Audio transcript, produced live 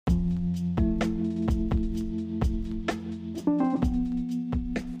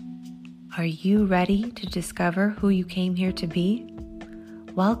Are you ready to discover who you came here to be?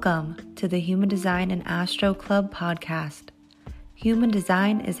 Welcome to the Human Design and Astro Club podcast. Human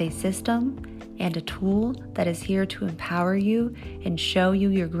Design is a system and a tool that is here to empower you and show you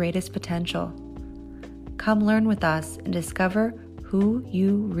your greatest potential. Come learn with us and discover who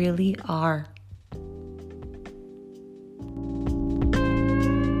you really are.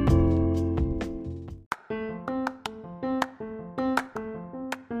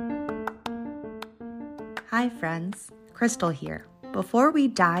 Hi friends, Crystal here. Before we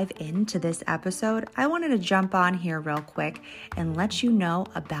dive into this episode, I wanted to jump on here real quick and let you know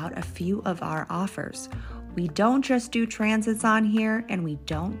about a few of our offers. We don't just do transits on here, and we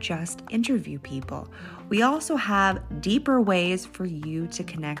don't just interview people. We also have deeper ways for you to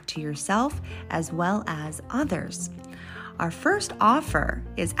connect to yourself as well as others. Our first offer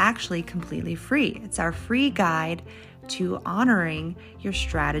is actually completely free. It's our free guide to honoring your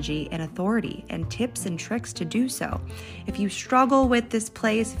strategy and authority and tips and tricks to do so. If you struggle with this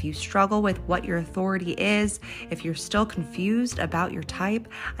place, if you struggle with what your authority is, if you're still confused about your type,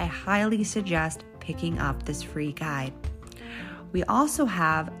 I highly suggest picking up this free guide. We also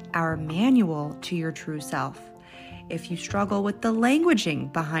have our manual to your true self. If you struggle with the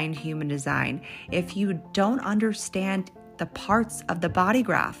languaging behind human design, if you don't understand the parts of the body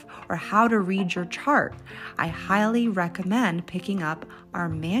graph or how to read your chart, I highly recommend picking up our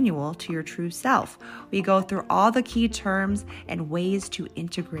manual to your true self. We go through all the key terms and ways to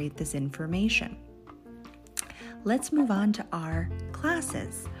integrate this information. Let's move on to our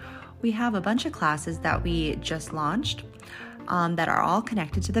classes. We have a bunch of classes that we just launched that are all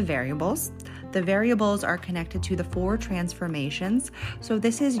connected to the variables. The variables are connected to the 4 transformations. So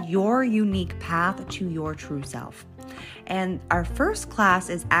this is your unique path to your true self. And our first class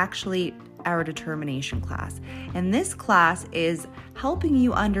is actually our determination class. And this class is helping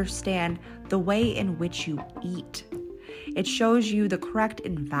you understand the way in which you eat. It shows you the correct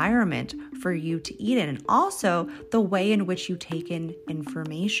environment for you to eat in, and also the way in which you take in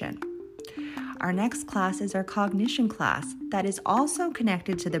information. Our next class is our cognition class that is also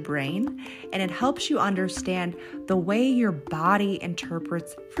connected to the brain, and it helps you understand the way your body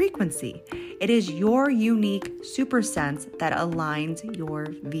interprets frequency. It is your unique super sense that aligns your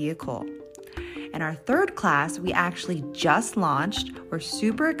vehicle. And our third class, we actually just launched. We're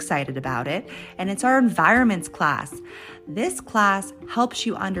super excited about it, and it's our environments class. This class helps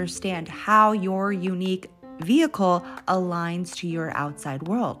you understand how your unique vehicle aligns to your outside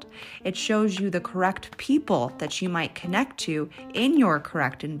world. It shows you the correct people that you might connect to in your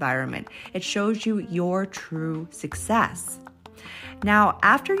correct environment. It shows you your true success. Now,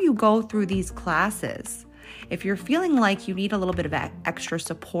 after you go through these classes, if you're feeling like you need a little bit of extra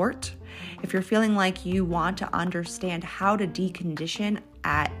support, if you're feeling like you want to understand how to decondition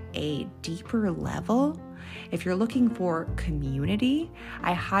at a deeper level, if you're looking for community,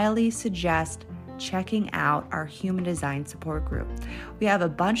 I highly suggest checking out our human design support group. We have a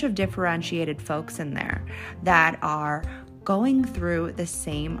bunch of differentiated folks in there that are going through the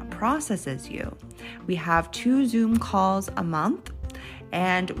same process as you. We have 2 Zoom calls a month,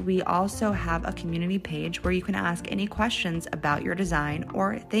 and we also have a community page where you can ask any questions about your design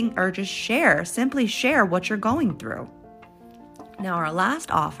or just simply share what you're going through. Now, our last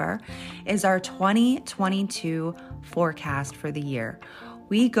offer is our 2022 forecast for the year.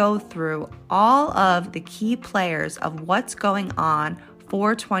 We go through all of the key players of what's going on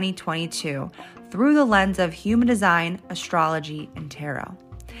for 2022 through the lens of human design, astrology, and tarot.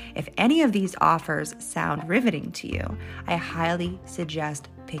 If any of these offers sound riveting to you, I highly suggest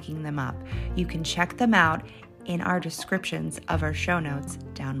picking them up. You can check them out in our descriptions of our show notes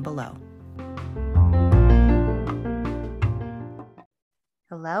down below.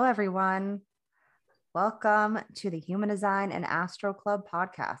 Hello, everyone. Welcome to the Human Design and Astro Club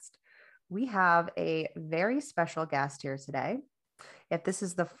podcast. We have a very special guest here today. If this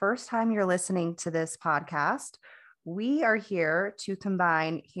is the first time you're listening to this podcast, we are here to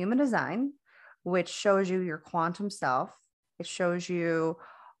combine human design, which shows you your quantum self. It shows you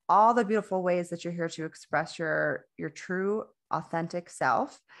all the beautiful ways that you're here to express your true, authentic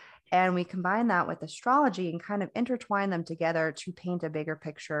self. And we combine that with astrology and kind of intertwine them together to paint a bigger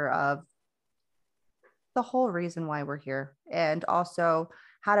picture of the whole reason why we're here, and also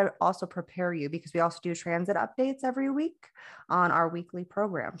how to also prepare you, because we also do transit updates every week on our weekly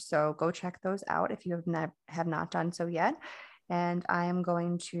program. So go check those out if you have not done so yet. And I am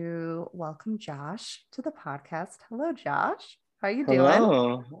going to welcome Josh to the podcast. Hello, Josh. How are you doing?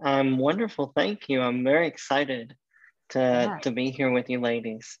 Hello. I'm wonderful. Thank you. I'm very excited to be here with you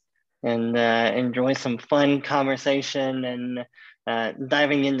ladies. and enjoy some fun conversation and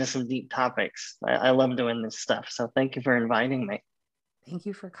diving into some deep topics. I love doing this stuff. So thank you for inviting me. Thank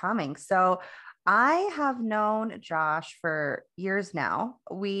you for coming. So I have known Josh for years now.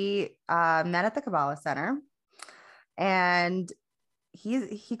 We met at the Kabbalah Center, and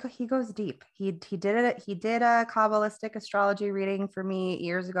he goes deep. He did it. He did a Kabbalistic astrology reading for me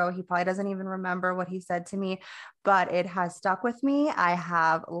years ago. He probably doesn't even remember what he said to me, but it has stuck with me. I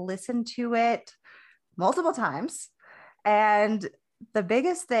have listened to it multiple times, and the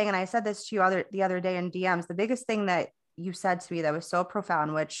biggest thing, and I said this to you the other day in DMs, the biggest thing that you said to me that was so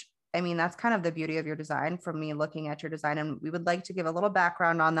profound, which I mean, that's kind of the beauty of your design from me looking at your design. And we would like to give a little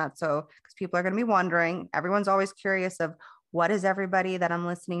background on that. So, because people are going to be wondering, everyone's always curious of what is everybody that I'm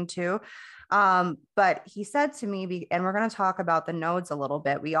listening to. But he said to me, and we're going to talk about the nodes a little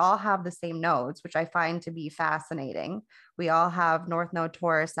bit. We all have the same nodes, which I find to be fascinating. We all have North Node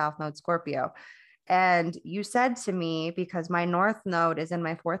Taurus, South Node Scorpio. And you said to me, because my North Node is in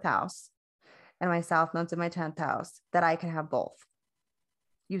my 4th house and my South Node's in my 10th house, that I can have both.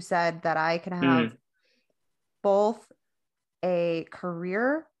 You said that I can have both a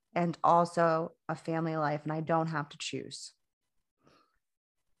career and also a family life, and I don't have to choose.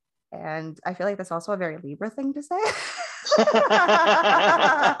 And I feel like that's also a very Libra thing to say.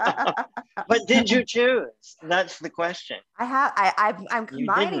 But did you choose? That's the question. I'm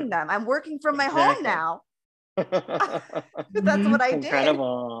combining them. I'm working from my home now. That's what I did.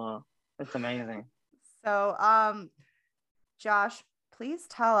 Incredible. That's amazing. So, Josh, please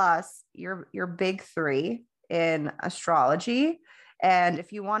tell us your big 3 in astrology. And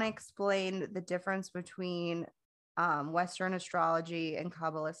if you want to explain the difference between Western astrology and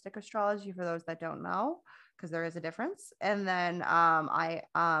Kabbalistic astrology for those that don't know, because there is a difference. And then I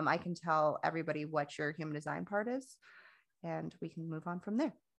can tell everybody what your human design part is, and we can move on from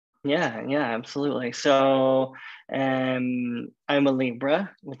there. Yeah, absolutely. So I'm a Libra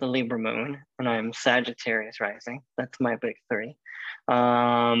with a Libra moon, and I'm Sagittarius rising. That's my big 3.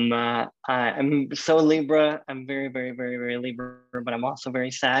 I'm so Libra. I'm very, very, very, very Libra, but I'm also very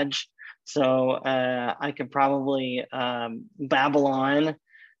Sag. So I could probably babble on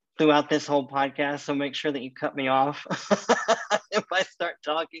throughout this whole podcast. So make sure that you cut me off if I start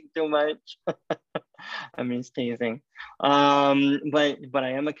talking too much. I'm just teasing. But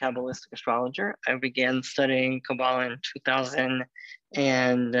I am a Kabbalistic astrologer. I began studying Kabbalah in 2000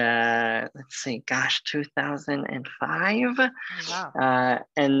 and 2005. Wow.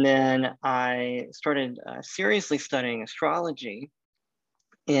 And then I started seriously studying astrology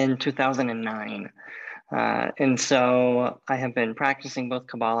in 2009. And so I have been practicing both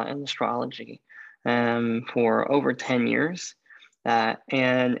Kabbalah and astrology for over 10 years.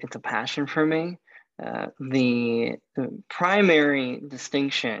 And it's a passion for me. The primary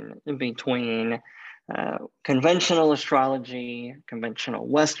distinction between conventional astrology, conventional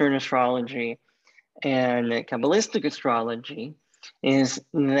Western astrology, and Kabbalistic astrology is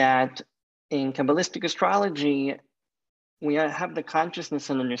that in Kabbalistic astrology, we have the consciousness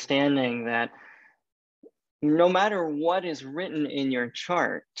and understanding that no matter what is written in your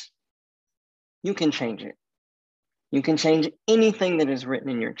chart, you can change it. You can change anything that is written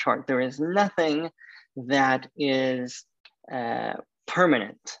in your chart. There is nothing that is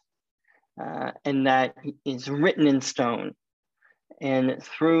permanent and that is written in stone. And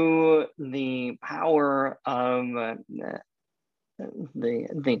through the power of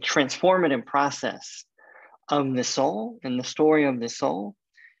the transformative process of the soul and the story of the soul,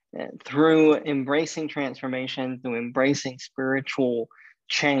 through embracing transformation, through embracing spiritual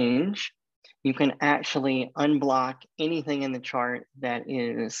change, you can actually unblock anything in the chart that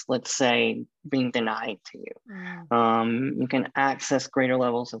is, let's say, being denied to you. You can access greater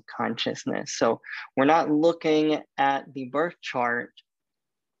levels of consciousness. So we're not looking at the birth chart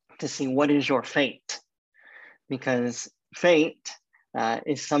to see what is your fate, because fate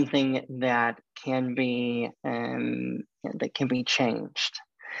is something that can be changed.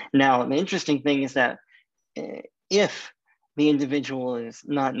 Now, the interesting thing is that if the individual is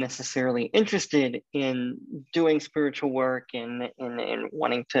not necessarily interested in doing spiritual work and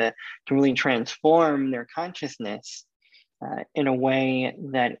wanting to really transform their consciousness in a way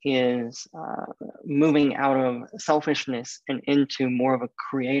that is moving out of selfishness and into more of a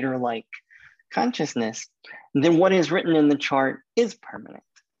creator-like consciousness, then what is written in the chart is permanent.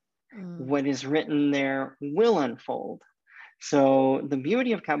 What is written there will unfold. So the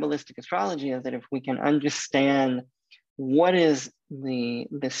beauty of Kabbalistic astrology is that if we can understand what is the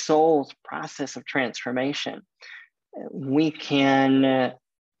soul's process of transformation, we can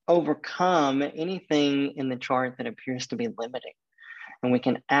overcome anything in the chart that appears to be limiting. and we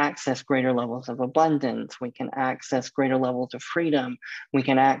can access greater levels of abundance. We can access greater levels of freedom. We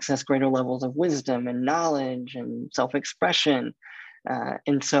can access greater levels of wisdom and knowledge and self-expression.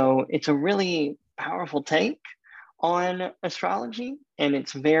 And so it's a really powerful take on astrology, and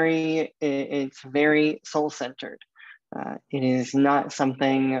it's very soul-centered. It is not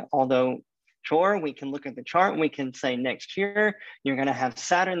something, although sure, we can look at the chart and we can say next year you're going to have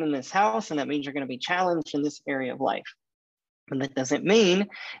Saturn in this house, and that means you're going to be challenged in this area of life. But that doesn't mean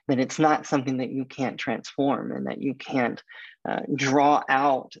that it's not something that you can't transform and that you can't draw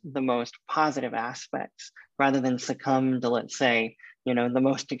out the most positive aspects rather than succumb to, let's say, the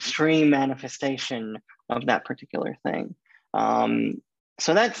most extreme manifestation of that particular thing.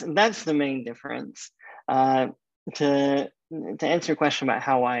 So that's the main difference. To answer your question about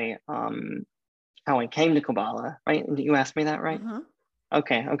how I came to Kabbalah, right? You asked me that, right? Mm-hmm.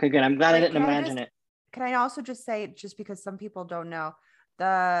 Okay, good. I'm glad I didn't imagine it. Can I also just say, just because some people don't know,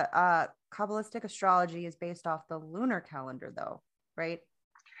 the Kabbalistic astrology is based off the lunar calendar, though, right?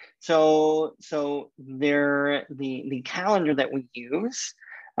 So the calendar that we use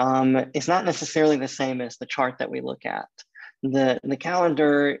is not necessarily the same as the chart that we look at. The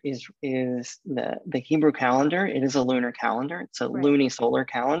calendar is the Hebrew calendar. It is a lunar calendar. It's a lunisolar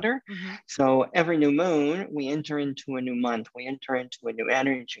calendar. Mm-hmm. So every new moon, we enter into a new month. We enter into a new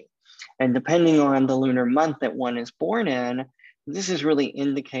energy. And depending on the lunar month that one is born in, this is really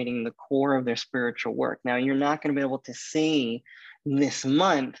indicating the core of their spiritual work. Now, you're not going to be able to see this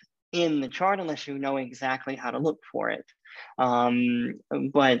month in the chart unless you know exactly how to look for it.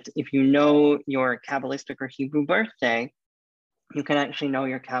 But if you know your Kabbalistic or Hebrew birthday, you can actually know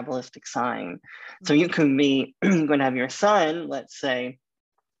your Kabbalistic sign. So you can be going to have your sun, let's say,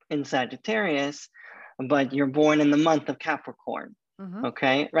 in Sagittarius, but you're born in the month of Capricorn. Mm-hmm.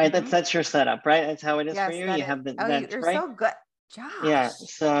 Okay, right? Mm-hmm. That's your setup, right? That's how it is for you. You have the you're right? So good, Josh. Yeah.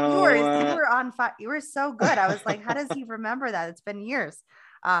 So you were on fire. You were so good. I was like, how does he remember that? It's been years.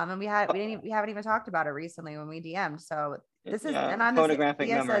 And we haven't even talked about it recently when we DM'd. So this is, and I'm photographic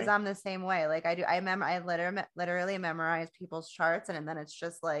memory. Says I'm the same way. Like I do. I literally memorize people's charts, and then it's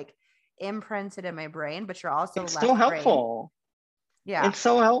just like imprinted in my brain. But you're also it's so helpful. Yeah, it's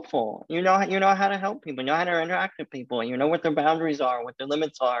so helpful. You know how to help people. You know how to interact with people. You know what their boundaries are, what their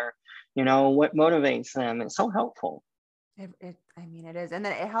limits are. You know what motivates them. It's so helpful. It is, and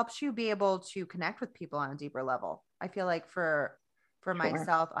then it helps you be able to connect with people on a deeper level. I feel like for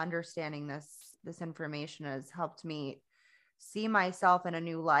myself, understanding this information has helped me see myself in a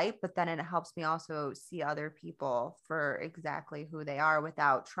new light, but then it helps me also see other people for exactly who they are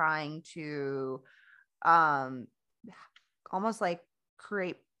without trying to almost like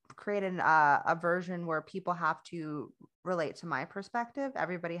create a version where people have to relate to my perspective.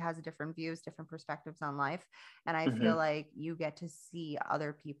 Everybody has different views, different perspectives on life. And I feel like you get to see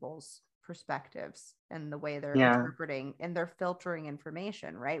other people's perspectives and the way they're interpreting and they're filtering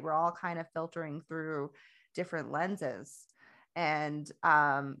information, right? We're all kind of filtering through different lenses. And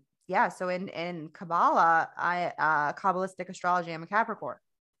so in Kabbalah, Kabbalistic astrology, I'm a Capricorn.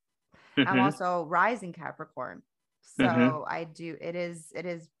 I'm also rising Capricorn. So I do, it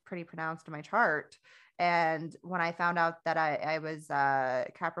is pretty pronounced in my chart. And when I found out that I was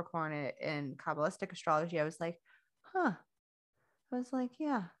Capricorn in Kabbalistic astrology, I was like, yeah,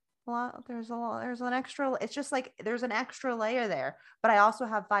 there's an extra, it's just like, there's an extra layer there, but I also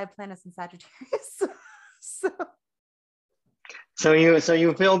have 5 planets in Sagittarius. So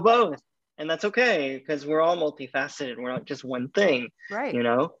you feel both, and that's okay, because we're all multifaceted. We're not just one thing, right?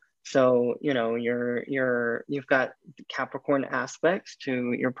 So, you've got Capricorn aspects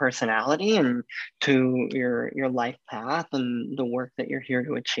to your personality and to your life path and the work that you're here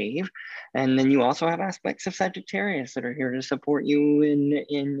to achieve. And then you also have aspects of Sagittarius that are here to support you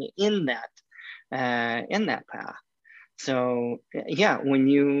in that path. So yeah, when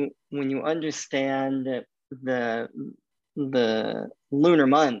you understand the lunar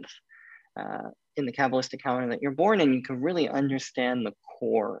month in the Kabbalistic calendar that you're born in, you can really understand the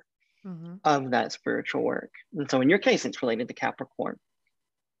core of that spiritual work. And so in your case, it's related to Capricorn.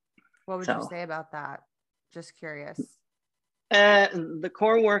 What would you say about that? Just curious. The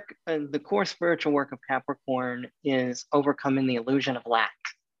core spiritual work of Capricorn is overcoming the illusion of lack.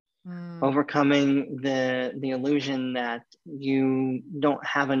 Overcoming the illusion that you don't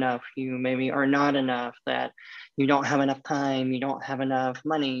have enough, you maybe are not enough, that you don't have enough time, you don't have enough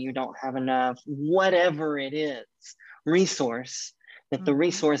money, you don't have enough, whatever it is, resource, that the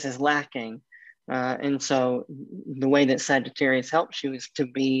resource is lacking. And so the way that Sagittarius helps you is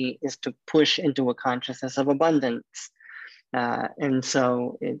to push into a consciousness of abundance. And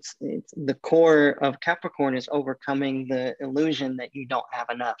so it's the core of Capricorn is overcoming the illusion that you don't have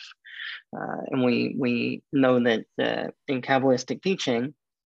enough. And we know that in Kabbalistic teaching,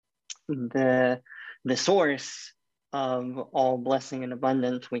 the source of all blessing and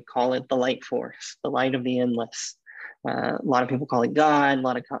abundance, we call it the light force, the light of the endless. A lot of people call it God. A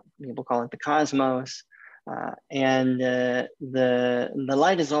lot of people call it the cosmos. And the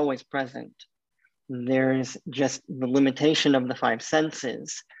light is always present. There's just the limitation of the five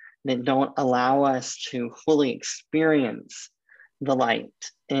senses that don't allow us to fully experience the light.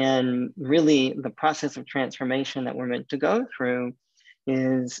 And really, the process of transformation that we're meant to go through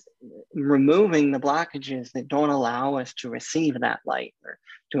is removing the blockages that don't allow us to receive that light or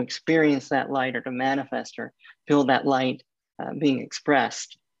to experience that light or to manifest or feel that light being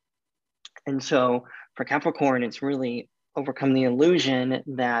expressed. And so for Capricorn, it's really overcome the illusion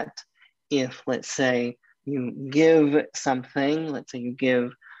that if, let's say, you give something, let's say you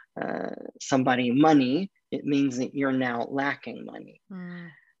give somebody money, it means that you're now lacking money.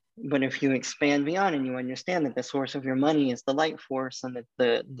 But if you expand beyond and you understand that the source of your money is the light force, and that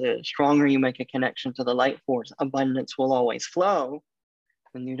the stronger you make a connection to the light force, abundance will always flow,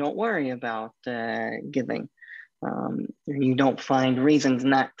 then you don't worry about giving. You don't find reasons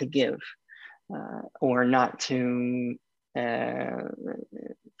not to give or not to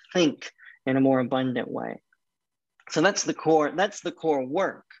think in a more abundant way. So that's the core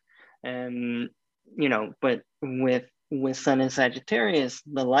work. And but with Sun in Sagittarius,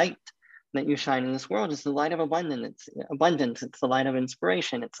 the light that you shine in this world is the light of abundance. It's the light of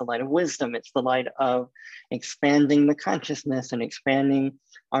inspiration. It's the light of wisdom. It's the light of expanding the consciousness and expanding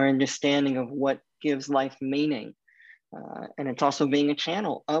our understanding of what gives life meaning. And it's also being a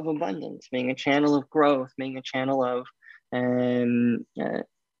channel of abundance, being a channel of growth, being a channel of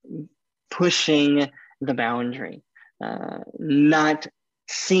pushing the boundary, not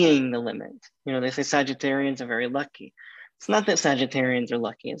seeing the limit. They say Sagittarians are very lucky. It's not that Sagittarians are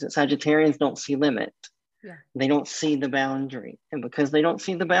lucky, it's that Sagittarians don't see limit. Yeah. They don't see the boundary. And because they don't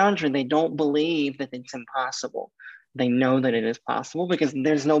see the boundary, they don't believe that it's impossible. They know that it is possible because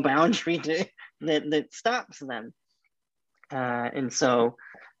there's no boundary that stops them. And so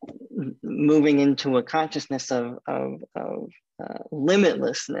moving into a consciousness of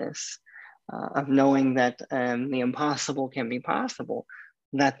limitlessness, of knowing that the impossible can be possible,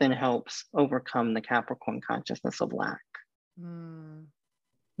 that then helps overcome the Capricorn consciousness of lack.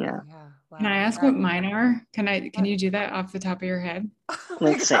 Yeah. Wow. Can I ask what mine are? Can you do that off the top of your head?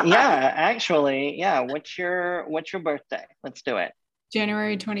 Let's see. Yeah, actually, yeah. What's your birthday? Let's do it.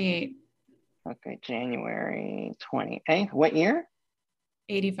 January 28th. Okay, January 28th. What year?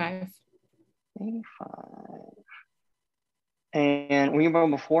 85. 85. And were you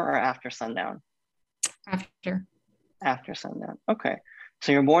born before or after sundown? After. After sundown. Okay.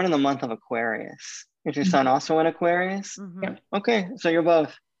 So you're born in the month of Aquarius. Is your sun also in Aquarius? Yep. Okay, so you're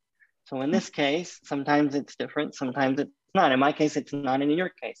both. So in this case, sometimes it's different, sometimes it's not. In my case, it's not, and in your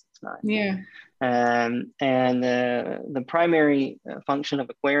case, it's not. Yeah. And the primary function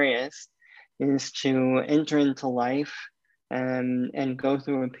of Aquarius is to enter into life and go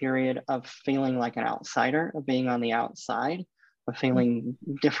through a period of feeling like an outsider, of being on the outside, of feeling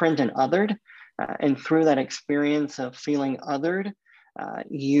different and othered. And through that experience of feeling othered,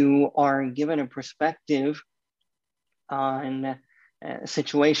 you are given a perspective on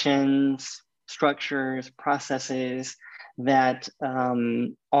situations, structures, processes that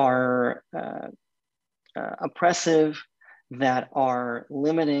are oppressive, that are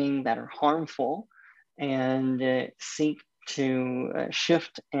limiting, that are harmful, and seek to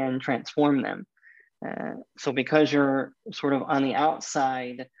shift and transform them. So because you're sort of on the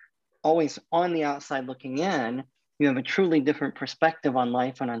outside, always on the outside looking in, you have a truly different perspective on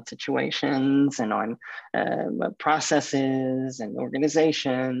life and on situations and on processes and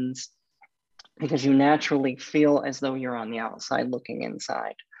organizations, because you naturally feel as though you're on the outside looking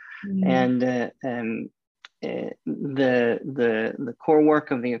inside. And the core work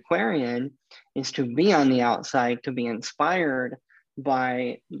of the Aquarian is to be on the outside, to be inspired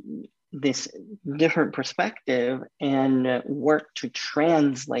by this different perspective and work to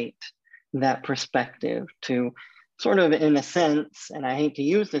translate that perspective to sort of, in a sense, and I hate to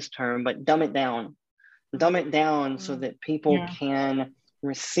use this term, but dumb it down so that people can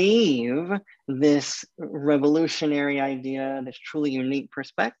receive this revolutionary idea, this truly unique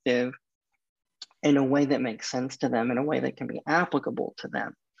perspective in a way that makes sense to them, in a way that can be applicable to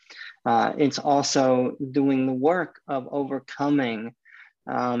them. It's also doing the work of overcoming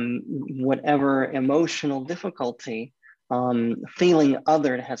whatever emotional difficulty feeling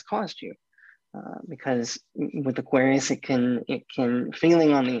othered has caused you. because with Aquarius, it can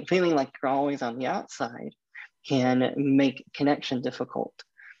feeling like you're always on the outside can make connection difficult,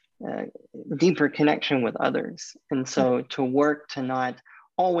 uh, deeper connection with others. And so to work to not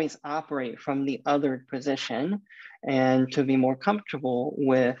always operate from the other position and to be more comfortable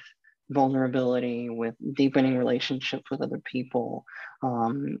with vulnerability, with deepening relationships with other people,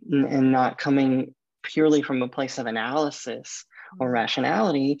 and not coming purely from a place of analysis or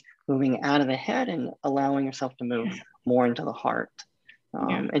rationality, moving out of the head and allowing yourself to move more into the heart,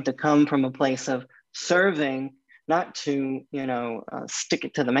 and to come from a place of serving, not to stick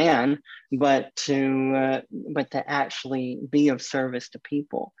it to the man, but to actually be of service to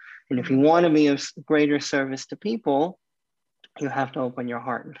people. And if you want to be of greater service to people, you have to open your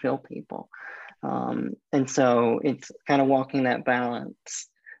heart and feel people. And so it's kind of walking that balance,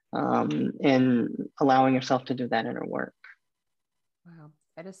 and allowing yourself to do that inner work. Wow.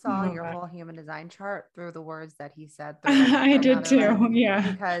 I just saw your whole human design chart through the words that he said. I did too. Yeah.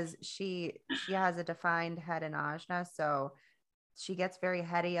 Because she has a defined head in Ajna. So she gets very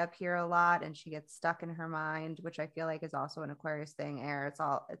heady up here a lot, and she gets stuck in her mind, which I feel like is also an Aquarius thing. Air, it's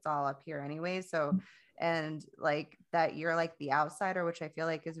all up here anyway. So, and like that, you're like the outsider, which I feel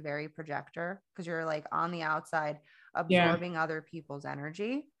like is very projector, because you're like on the outside absorbing other people's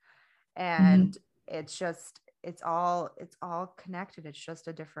energy. And it's all connected. It's just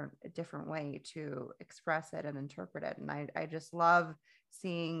a different way to express it and interpret it. And I just love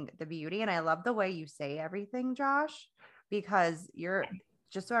seeing the beauty. And I love the way you say everything, Josh, because you're,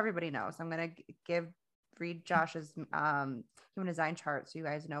 just so everybody knows, I'm going to read Josh's human design chart so you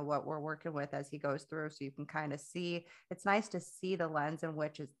guys know what we're working with as he goes through, so you can kind of see. It's nice to see the lens in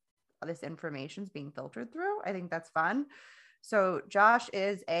which this information is being filtered through. I think that's fun. So Josh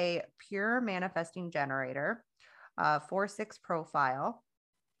is a pure manifesting generator, 4/6 profile,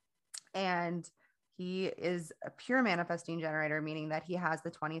 and he is a pure manifesting generator, meaning that he has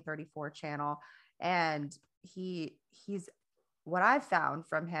the 2034 channel. And he's what I've found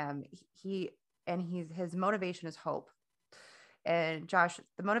from him, his motivation is hope. And Josh,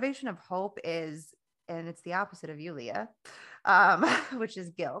 the motivation of hope is, and it's the opposite of you, Leah, which is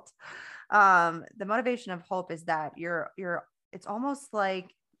guilt. The motivation of hope is that it's almost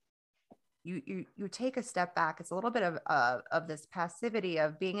like you take a step back. It's a little bit of this passivity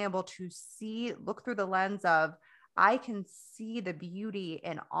of being able to look through the lens of, I can see the beauty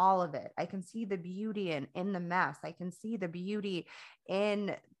in all of it. I can see the beauty in the mess. I can see the beauty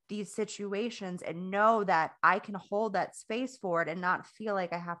in these situations, and know that I can hold that space for it and not feel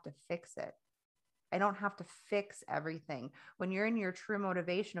like I have to fix it. I don't have to fix everything. When you're in your true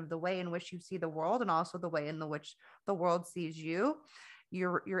motivation of the way in which you see the world, and also the way in which the world sees you,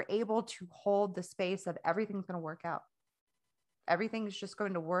 you're able to hold the space of everything's going to work out. Everything's just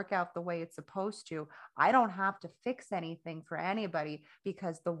going to work out the way it's supposed to. I don't have to fix anything for anybody,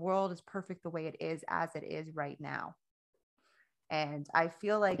 because the world is perfect the way it is, as it is right now. And I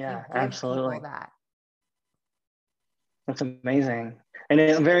feel like you give absolutely. people that. That's amazing. And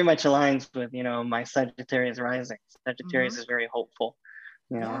it very much aligns with, my Sagittarius rising. Sagittarius is very hopeful,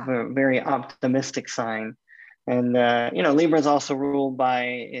 a very optimistic sign. And, Libra is also ruled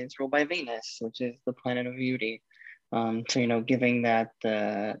by Venus, which is the planet of beauty. So, giving that,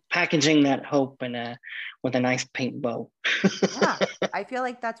 packaging that hope with a nice paint bow. Yeah, I feel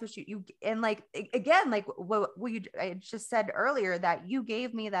like that's what you and like, again, like what I just said earlier, that you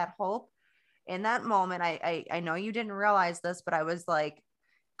gave me that hope in that moment. I know you didn't realize this, but I was like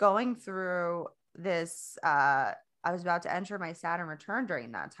going through this. I was about to enter my Saturn return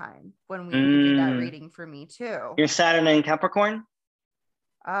during that time when you did that reading for me too. Your Saturn in Capricorn?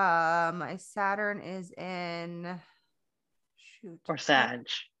 My Saturn is in or Sag.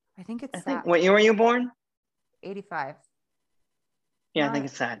 I think it's Sag. What year were you born? 85. Yeah, I think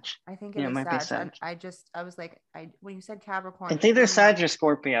it's Sag. I think it is Sag. I was like, when you said Capricorn, it's either Sag or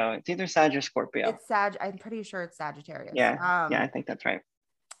Scorpio. It's Sag. I'm pretty sure it's Sagittarius. Yeah, I think that's right.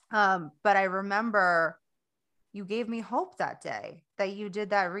 But I remember you gave me hope that day that you did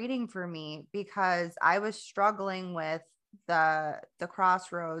that reading for me, because I was struggling with the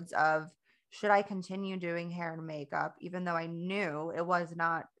crossroads of, should I continue doing hair and makeup, even though I knew it was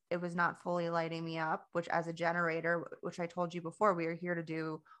not fully lighting me up, which as a generator, which I told you before, we are here to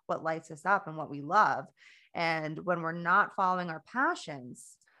do what lights us up and what we love. And when we're not following our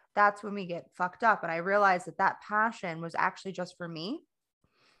passions, that's when we get fucked up. And I realized that passion was actually just for me,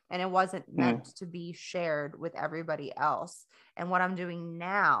 and it wasn't meant to be shared with everybody else. And what I'm doing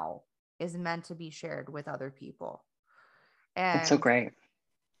now is meant to be shared with other people. And it's so great.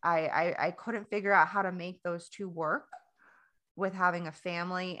 I couldn't figure out how to make those two work. with having a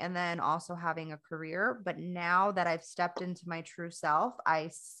family and then also having a career. But now that I've stepped into my true self, I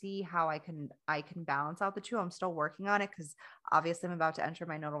see how I can balance out the two. I'm still working on it because obviously I'm about to enter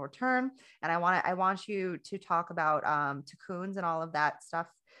my nodal return, and I want you to talk about cocoons and all of that stuff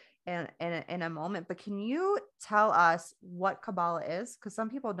in a moment. But can you tell us what Kabbalah is? Because some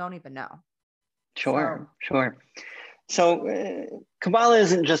people don't even know. Sure. So Kabbalah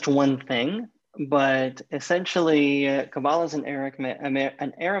isn't just one thing, but essentially Kabbalah is an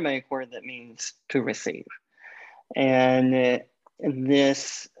Aramaic word that means to receive. And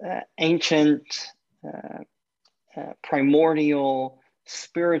this ancient, primordial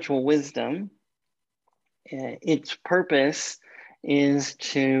spiritual wisdom, its purpose is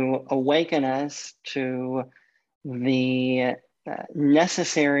to awaken us to the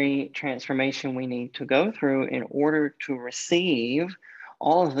necessary transformation we need to go through in order to receive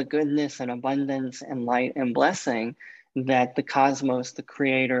all of the goodness and abundance and light and blessing that the cosmos, the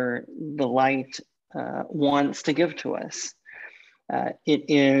creator, the light wants to give to us. It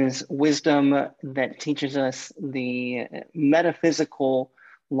is wisdom that teaches us the metaphysical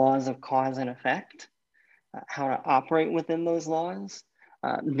laws of cause and effect, how to operate within those laws.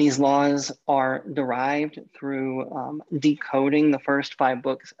 These laws are derived through decoding the first 5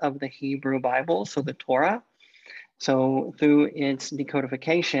 books of the Hebrew Bible, so the Torah. So through its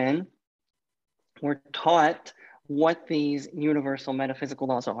decodification, we're taught what these universal metaphysical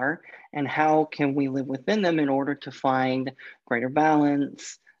laws are and how can we live within them in order to find greater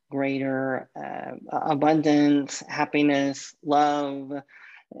balance, greater abundance, happiness, love.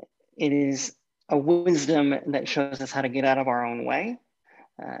 It is a wisdom that shows us how to get out of our own way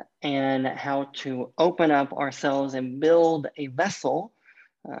and how to open up ourselves and build a vessel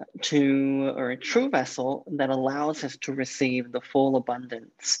or a true vessel that allows us to receive the full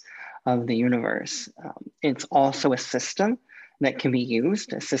abundance of the universe. It's also a system that can be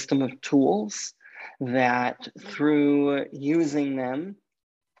used, a system of tools that through using them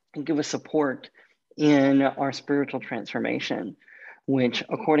give us support in our spiritual transformation, which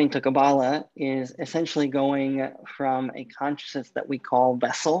according to Kabbalah is essentially going from a consciousness that we call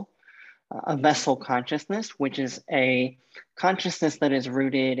a vessel consciousness, which is a consciousness that is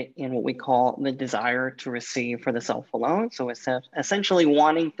rooted in what we call the desire to receive for the self alone. So it's essentially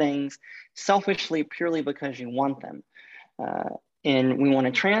wanting things selfishly, purely because you want them. And we want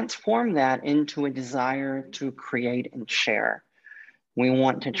to transform that into a desire to create and share. We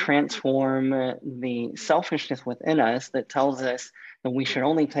want to transform the selfishness within us that tells us that we should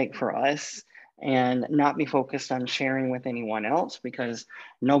only take for us and not be focused on sharing with anyone else because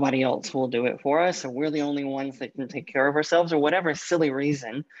nobody else will do it for us, or we're the only ones that can take care of ourselves, or whatever silly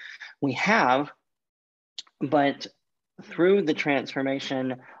reason we have. But through the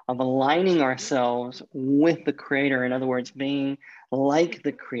transformation of aligning ourselves with the creator, in other words, being like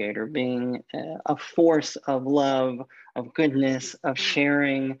the creator, being a force of love, of goodness, of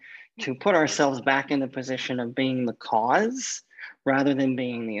sharing, to put ourselves back in the position of being the cause rather than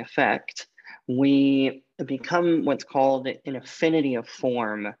being the effect, we become what's called an affinity of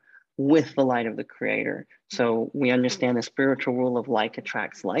form with the light of the creator. So we understand the spiritual rule of like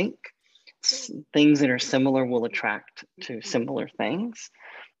attracts like. Things that are similar will attract to similar things.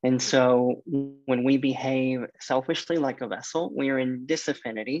 And so when we behave selfishly like a vessel, we are in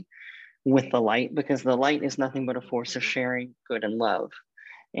disaffinity with the light because the light is nothing but a force of sharing good and love.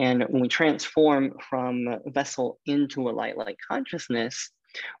 And when we transform from a vessel into a light-like consciousness,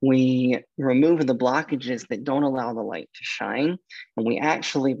 we remove the blockages that don't allow the light to shine, and we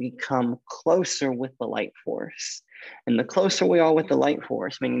actually become closer with the light force. And the closer we are with the light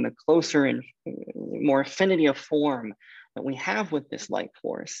force, meaning the closer and more affinity of form that we have with this light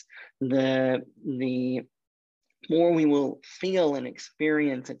force, the more we will feel and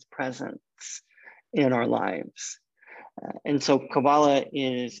experience its presence in our lives. And so Kabbalah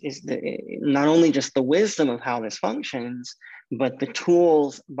is not only just the wisdom of how this functions, but the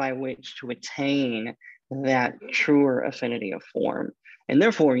tools by which to attain that truer affinity of form. And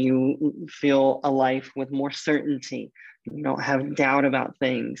therefore you feel a life with more certainty. You don't have doubt about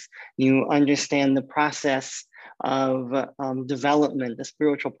things. You understand the process of development, the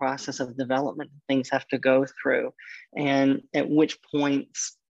spiritual process of development things have to go through. And at which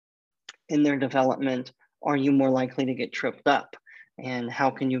points in their development are you more likely to get tripped up? And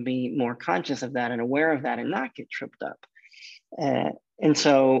how can you be more conscious of that and aware of that and not get tripped up? And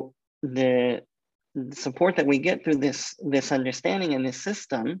so the support that we get through this understanding and this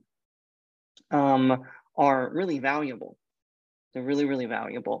system are really valuable. They're really, really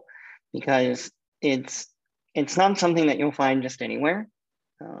valuable because it's not something that you'll find just anywhere.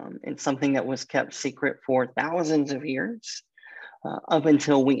 It's something that was kept secret for thousands of years. up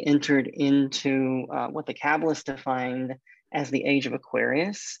until we entered into what the Kabbalists defined as the age of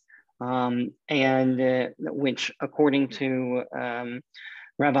Aquarius, and which, according to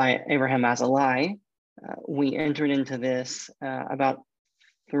Rabbi Abraham Azalai, we entered into this about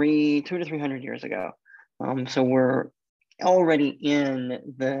 200 to 300 years ago. So we're already in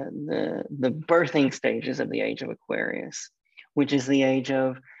the birthing stages of the age of Aquarius, which is the age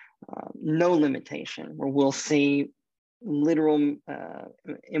of no limitation, where we'll see literal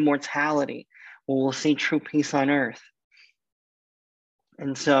immortality, where we'll see true peace on earth.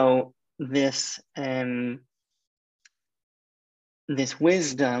 And so this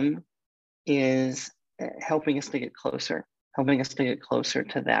wisdom is helping us to get closer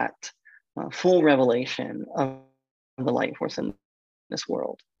to that full revelation of the light force in this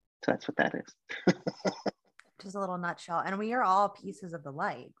world. So that's what that is. Just a little nutshell. And we are all pieces of the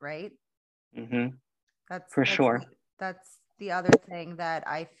light, right? Mm-hmm. That's sure. That's the other thing that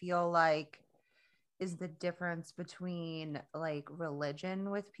I feel like is the difference between like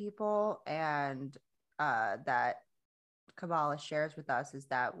religion with people and that Kabbalah shares with us, is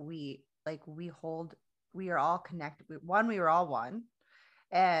that we are all connected. We are all one,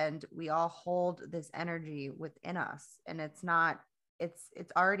 and we all hold this energy within us, and it's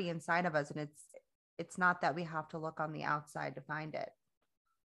already inside of us, and it's not that we have to look on the outside to find it.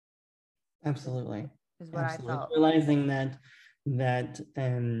 Absolutely. Is what Absolutely. I felt. Realizing that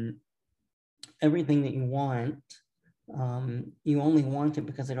everything that you want, you only want it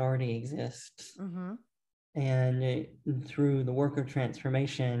because it already exists. Mm-hmm. And through the work of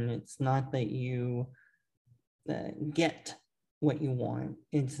transformation, it's not that you get what you want,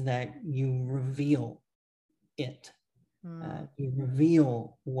 it's that you reveal it. You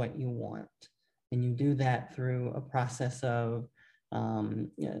reveal what you want. And you do that through a process of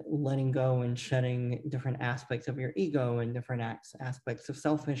letting go and shedding different aspects of your ego and different aspects of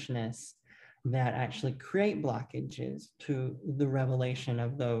selfishness that actually create blockages to the revelation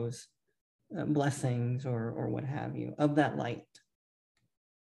of those blessings or what have you, of that light.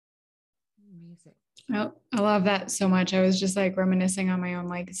 Amazing. Oh, I love that so much. I was just like reminiscing on my own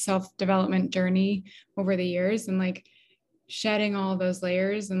like self-development journey over the years, and like shedding all those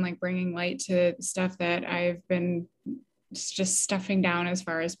layers and like bringing light to stuff that I've been just stuffing down as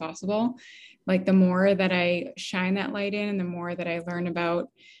far as possible. Like the more that I shine that light in, and the more that I learn about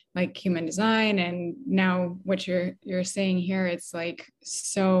like human design, and now what you're saying here, it's like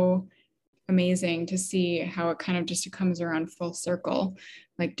so amazing to see how it kind of just comes around full circle.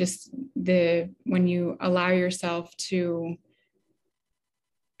 Like just when you allow yourself to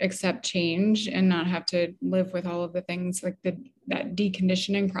accept change and not have to live with all of the things, like that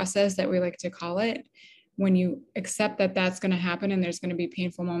deconditioning process that we like to call it. When you accept that that's going to happen, and there's going to be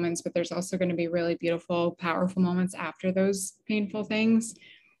painful moments, but there's also going to be really beautiful, powerful moments after those painful things,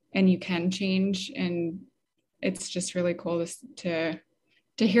 and you can change. And it's just really cool to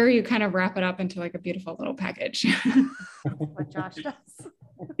hear you kind of wrap it up into like a beautiful little package. What Josh does.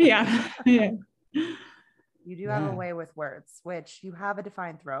 Yeah. You do have a way with words, which you have a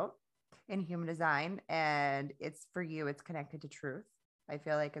defined throat in human design, and it's for you, it's connected to truth. I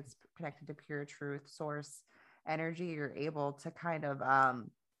feel like it's connected to pure truth, source energy. You're able to kind of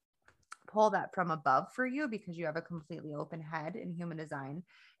pull that from above for you because you have a completely open head in human design,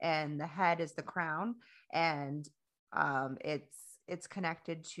 and the head is the crown, and it's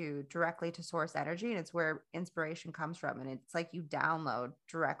connected directly to source energy, and it's where inspiration comes from. And it's like you download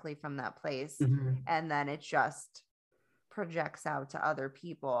directly from that place, Mm-hmm. and then it just projects out to other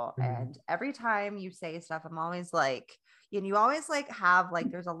people. Mm-hmm. And every time you say stuff, I'm always like, and you always like have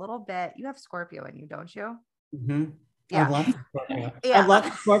like, there's a little bit, you have Scorpio in you, don't you? Mm-hmm. Yeah. I have lots of Scorpio. Yeah. I have lots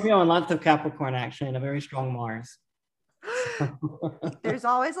of Scorpio and lots of Capricorn, actually, and a very strong Mars. There's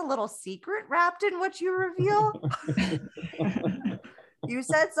always a little secret wrapped in what you reveal. You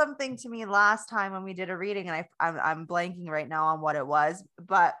said something to me last time when we did a reading, and I'm blanking right now on what it was,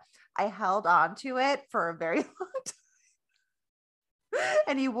 but I held on to it for a very long time.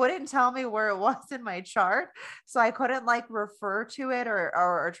 And you wouldn't tell me where it was in my chart. So I couldn't like refer to it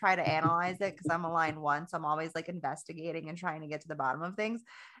or try to analyze it, because I'm a line 1. So I'm always like investigating and trying to get to the bottom of things.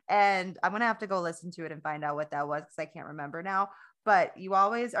 And I'm going to have to go listen to it and find out what that was, because I can't remember now. But you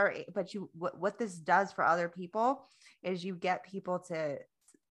always are. But what this does for other people is you get people to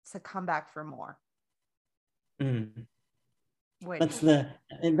come back for more. Mm. Which,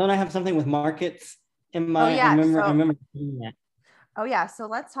 don't I have something with markets in my, oh, yeah. I remember doing that. Oh yeah. So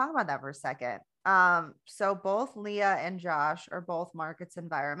let's talk about that for a second. So both Leah and Josh are both markets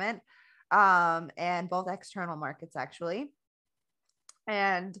environment, and both external markets actually.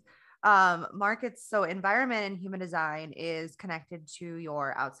 And So environment in human design is connected to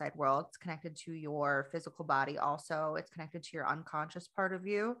your outside world. It's connected to your physical body. Also, it's connected to your unconscious part of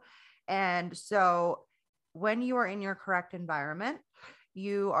you. And so when you are in your correct environment,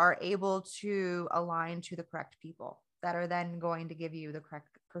 you are able to align to the correct people that are then going to give you the correct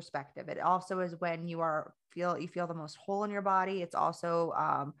perspective. It also is when you feel the most whole in your body. It's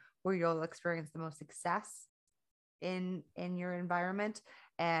also where you'll experience the most success in your environment,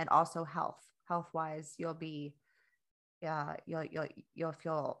 and also health wise, you'll feel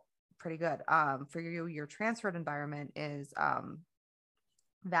pretty good. For you, your transferred environment is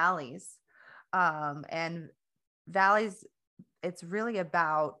valleys, and valleys, it's really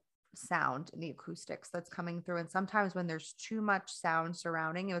about sound and the acoustics that's coming through. And sometimes when there's too much sound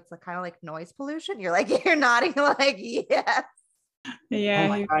surrounding you, it's like kind of like noise pollution. You're like, you're nodding like, yes. Yeah. Oh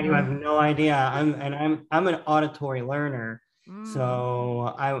my God, you have no idea. I'm an auditory learner.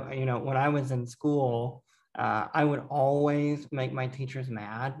 So when I was in school, I would always make my teachers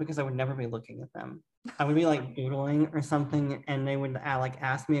mad because I would never be looking at them. I would be like doodling or something, and they would like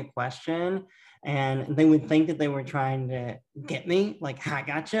ask me a question, and they would think that they were trying to get me, like, I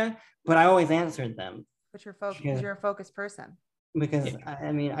gotcha, but I always answered them. But you're a focused person. Because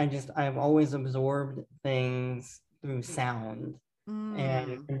I've always absorbed things through sound.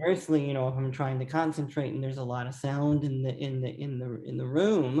 And conversely, if I'm trying to concentrate and there's a lot of sound in the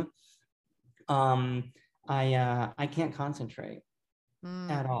room, I can't concentrate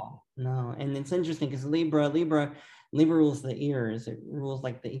at all. No. And it's interesting because Libra rules the ears. It rules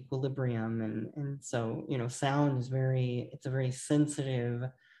like the equilibrium, and so sound is it's a very sensitive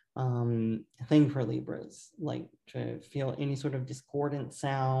thing for Libras. Like, to feel any sort of discordant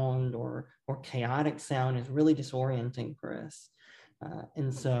sound or chaotic sound is really disorienting for us.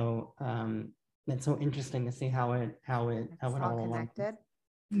 And so it's so interesting to see how it all connected.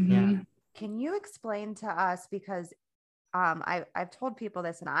 Yeah. Can you explain to us, because I've told people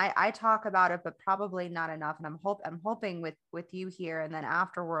this, and I talk about it, but probably not enough. And I'm hoping with you here, and then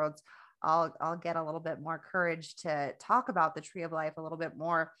afterwards, I'll get a little bit more courage to talk about the Tree of Life a little bit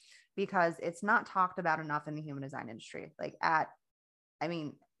more, because it's not talked about enough in the human design industry.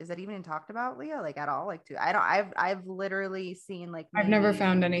 Is it even talked about, Leah? Like, at all? Like, I've literally seen like I've never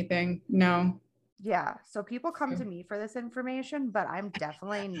found anything. No. Yeah. So people come to me for this information, but I'm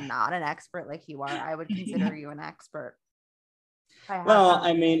definitely not an expert like you are. I would consider you an expert. Well,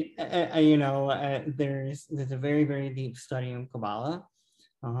 there's a very, very deep study in Kabbalah.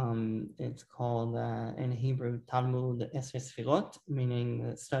 It's called in Hebrew Talmud Esrei, meaning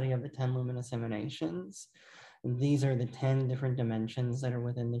the study of the 10 luminous emanations. And these are the 10 different dimensions that are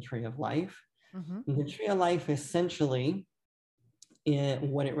within the Tree of Life. The Tree of Life, essentially,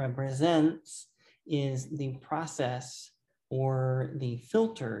 what it represents is the process or the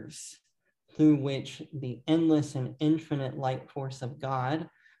filters through which the endless and infinite light force of God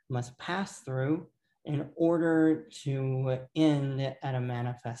must pass through in order to end at a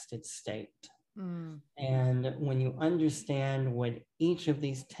manifested state. And when you understand what each of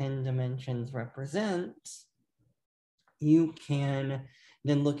these 10 dimensions represents, you can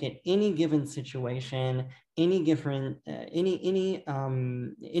then look at any given situation, any different, any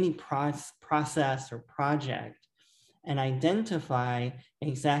process or project, and identify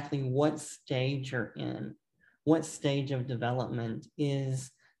exactly what stage you're in, what stage of development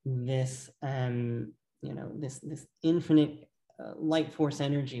is this, this infinite light force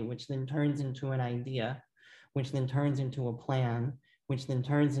energy, which then turns into an idea, which then turns into a plan, which then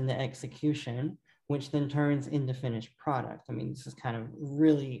turns into execution, which then turns into finished product. I mean, this is kind of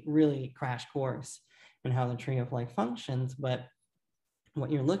really, really crash course in how the Tree of Life functions. But what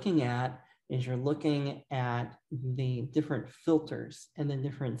you're looking at is you're looking at the different filters and the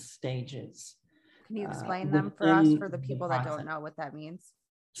different stages. Can you explain them for us, for the people that don't know what that means?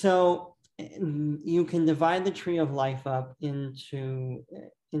 So you can divide the Tree of Life up into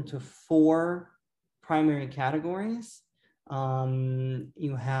 4 primary categories.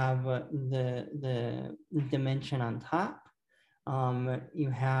 You have the dimension on top. You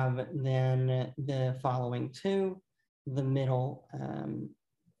have then the following 2, the middle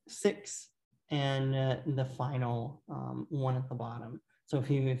 6, and the final 1 at the bottom. So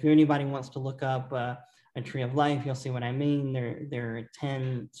if anybody wants to look up a Tree of Life, you'll see what I mean. There are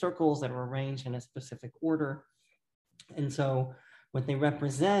 10 circles that are arranged in a specific order. And so what they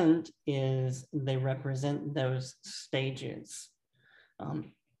represent is they represent those stages.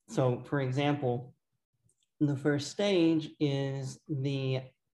 So for example, the first stage is the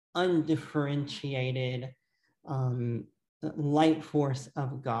undifferentiated light force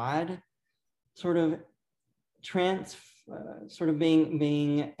of God, sort of sort of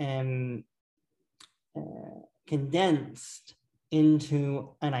being condensed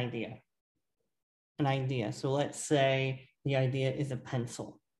into an idea. So let's say the idea is a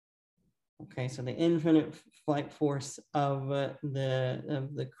pencil. Okay, so the infinite flight force of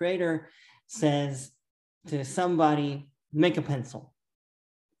the creator says to somebody, make a pencil.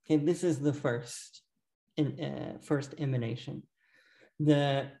 Okay, this is the first emanation.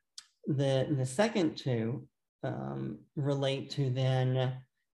 The second two relate to then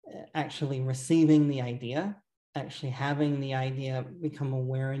actually receiving the idea, actually having the idea become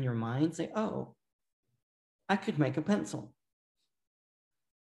aware in your mind, say, oh, I could make a pencil.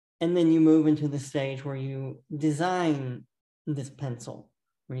 And then you move into the stage where you design this pencil,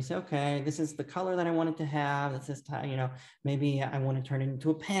 where you say, okay, this is the color that I want it to have. This is, maybe I want to turn it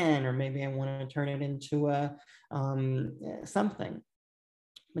into a pen, or maybe I want to turn it into a something.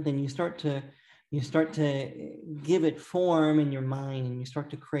 But then you start to give it form in your mind, and you start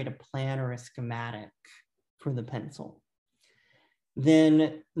to create a plan or a schematic for the pencil.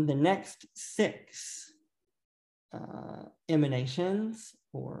 Then the next 6 emanations,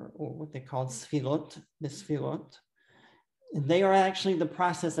 or what they call sfirot, the sfirot, they are actually the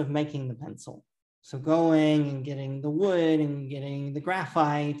process of making the pencil. So going and getting the wood and getting the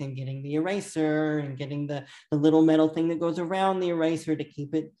graphite and getting the eraser and getting the little metal thing that goes around the eraser to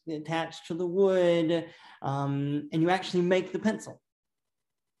keep it attached to the wood. And you actually make the pencil.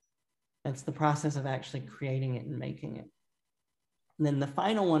 That's the process of actually creating it and making it. And then the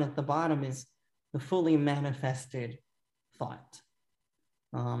final one at the bottom is the fully manifested thought,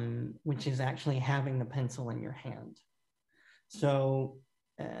 which is actually having the pencil in your hand. So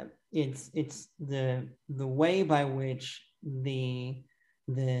it's the way by which the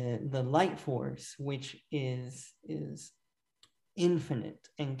light force, which is infinite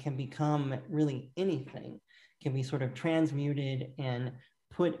and can become really anything, can be sort of transmuted and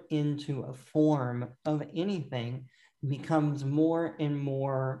put into a form of anything, becomes more and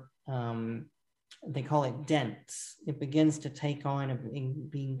more, they call it dense. It begins to take on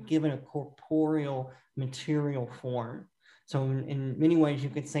being given a corporeal material form. So in many ways, you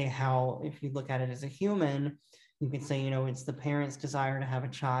could say how, if you look at it as a human, you could say, it's the parent's desire to have a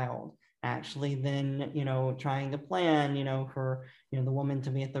child. Actually, then, trying to plan, for, the woman to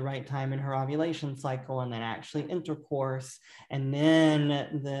be at the right time in her ovulation cycle, and then actually intercourse, and then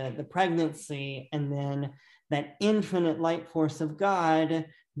the pregnancy, and then that infinite light force of God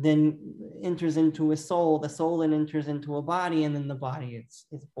then enters into a soul. The soul then enters into a body, and then the body is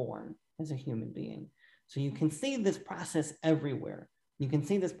born as a human being. So you can see this process everywhere. You can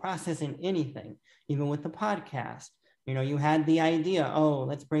see this process in anything, even with the podcast. You had the idea, oh,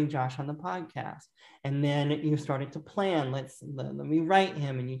 let's bring Josh on the podcast. And then you started to plan, let me write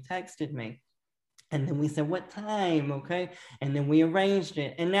him, and you texted me. And then we said, what time? Okay. And then we arranged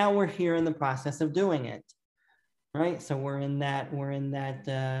it. And now we're here in the process of doing it. Right. So we're in that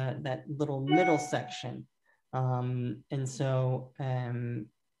that little middle section. And so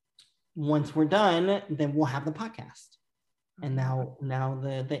once we're done, then we'll have the podcast. And now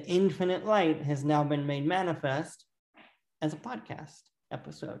the infinite light has now been made manifest as a podcast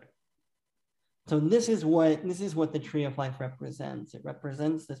episode. So this is what the Tree of Life represents. It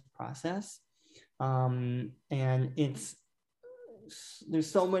represents this process. And there's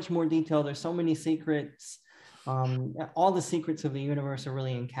so much more detail. There's so many secrets. All the secrets of the universe are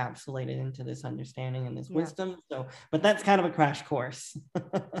really encapsulated into this understanding and this wisdom. So, but that's kind of a crash course.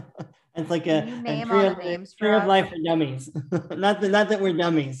 It's like a tree of life for dummies. not that we're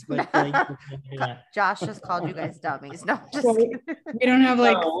dummies, but Josh just called you guys dummies. No, just kidding. We don't have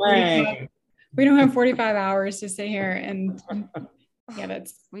we don't have 45 hours to sit here and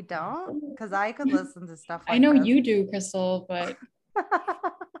we don't, because I could listen to stuff like I know this. you do, Crystal, but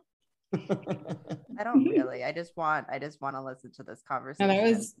I don't really. I just want to listen to this conversation.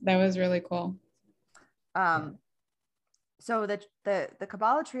 No, that was really cool. So the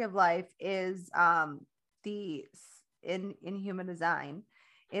Kabbalah Tree of Life is in human design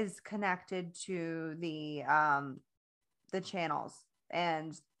is connected to the channels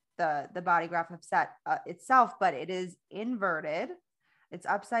and the body graph of set itself, but it is inverted. It's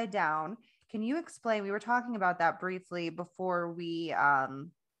upside down. Can you explain? We were talking about that briefly before we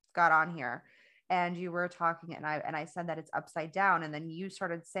got on here, and you were talking, and I said that it's upside down, and then you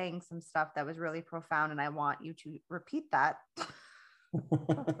started saying some stuff that was really profound, and I want you to repeat that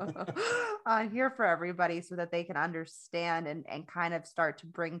on here for everybody so that they can understand and kind of start to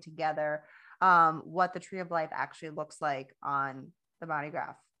bring together what the Tree of Life actually looks like on the body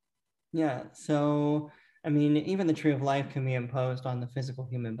graph. Yeah. So, I mean, even the Tree of Life can be imposed on the physical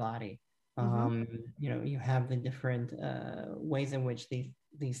human body. You have the different ways in which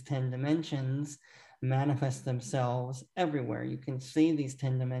these 10 dimensions manifest themselves everywhere. You can see these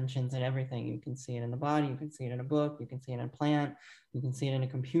 10 dimensions in everything. You can see it in the body, you can see it in a book, you can see it in a plant, you can see it in a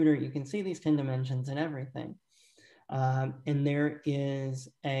computer, you can see these 10 dimensions in everything. And there is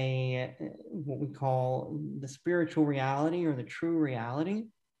what we call the spiritual reality or the true reality,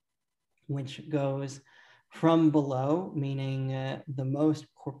 which goes from below, meaning the most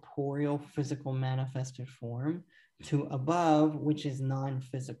corporeal physical manifested form, to above, which is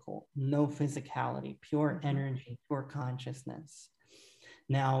non-physical, no physicality, pure energy, pure consciousness.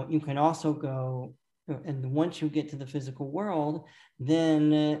 Now, you can also go, and once you get to the physical world,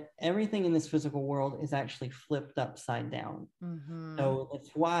 then everything in this physical world is actually flipped upside down. So that's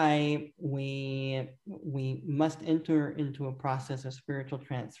why we must enter into a process of spiritual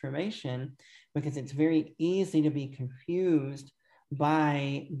transformation, because it's very easy to be confused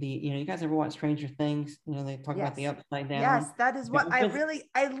by you guys ever watch Stranger Things? They talk about the upside down. Yes, that is what I literally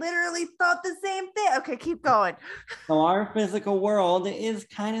thought the same thing. Okay, keep going. So our physical world is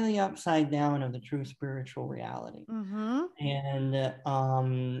kind of the upside down of the true spiritual reality. And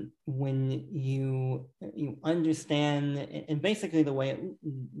when you understand, and basically the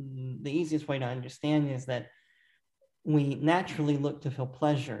easiest way to understand is that we naturally look to feel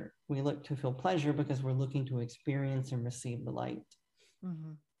pleasure. We look to feel pleasure because we're looking to experience and receive the light.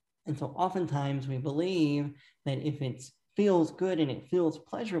 And so oftentimes we believe that if it feels good and it feels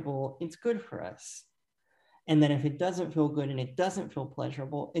pleasurable, it's good for us. And that if it doesn't feel good and it doesn't feel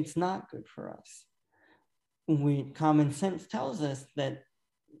pleasurable, it's not good for us. Common sense tells us that,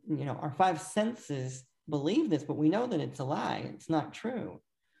 our five senses believe this, but we know that it's a lie. It's not true.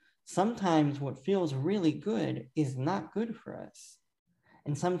 Sometimes what feels really good is not good for us.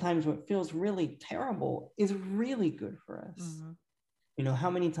 And sometimes what feels really terrible is really good for us.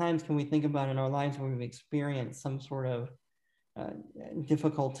 How many times can we think about in our lives where we've experienced some sort of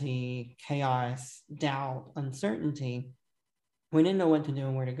difficulty, chaos, doubt, uncertainty? We didn't know what to do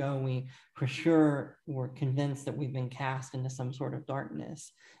and where to go. We for sure were convinced that we've been cast into some sort of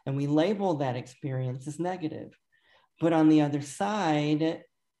darkness, and we labeled that experience as negative. But on the other side,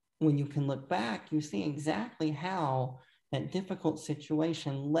 when you can look back, you see exactly how that difficult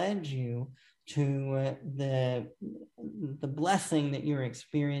situation led you to the blessing that you're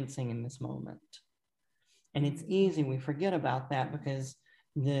experiencing in this moment. And it's easy, we forget about that because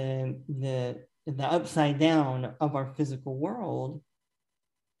the upside down of our physical world,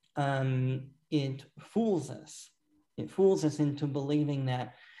 it fools us. It fools us into believing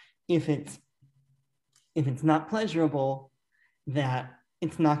that if it's not pleasurable, that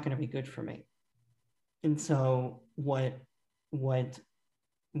it's not going to be good for me. And so when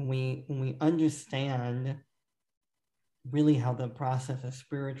we understand really how the process of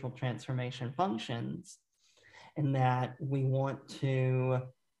spiritual transformation functions, and that we want to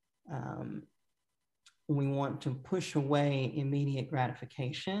push away immediate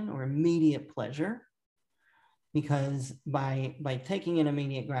gratification or immediate pleasure, because by taking an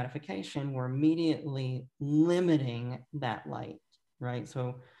immediate gratification, we're immediately limiting that light, right?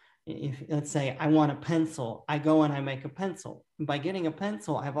 So if, let's say, I want a pencil, I go and I make a pencil. By getting a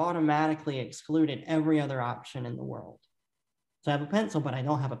pencil, I've automatically excluded every other option in the world. So I have a pencil, but I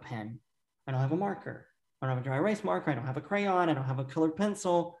don't have a pen. I don't have a marker. I don't have a dry erase marker. I don't have a crayon. I don't have a colored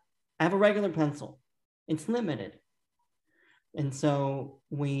pencil. I have a regular pencil. It's limited. And so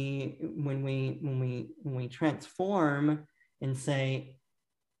when we transform and say,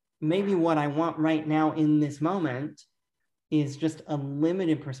 maybe what I want right now in this moment is just a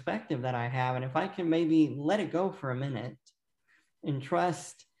limited perspective that I have. And if I can maybe let it go for a minute and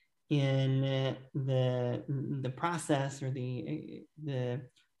trust in the process or the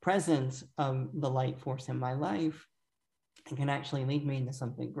presence of the light force in my life, it can actually lead me into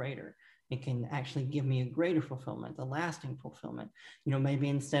something greater. It can actually give me a greater fulfillment, a lasting fulfillment. Maybe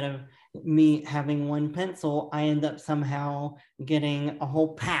instead of me having one pencil, I end up somehow getting a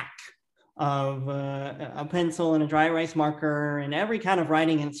whole pack of a pencil and a dry erase marker and every kind of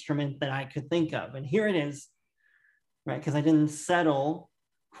writing instrument that I could think of. And here it is, right? Because I didn't settle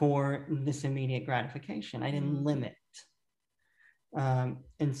for this immediate gratification. I didn't limit.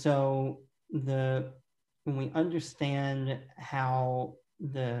 And so when we understand how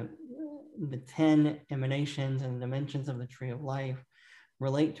the 10 emanations and dimensions of the tree of life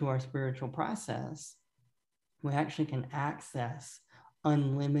relate to our spiritual process, we actually can access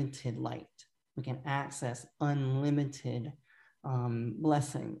unlimited light. We can access unlimited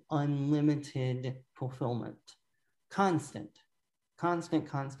blessing, unlimited fulfillment, constant.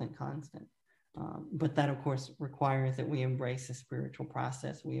 But that, of course, requires that we embrace the spiritual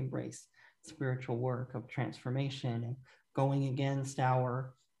process. We embrace spiritual work of transformation and going against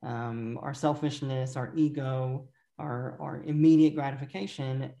our selfishness, our ego, our immediate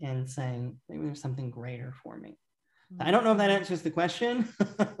gratification, and saying, maybe there's something greater for me. I don't know if that answers the question.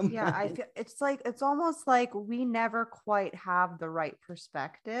 Yeah, I feel it's almost like we never quite have the right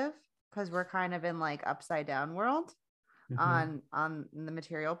perspective because we're kind of in like upside down world on the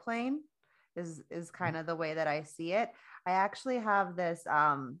material plane is kind of the way that I see it. I actually have this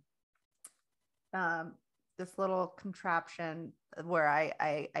this little contraption where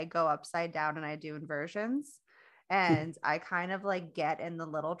I go upside down and I do inversions, and I kind of like get in the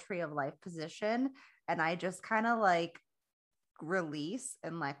little tree of life position, and I just kind of like release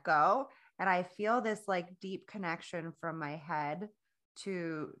and let go, and I feel this like deep connection from my head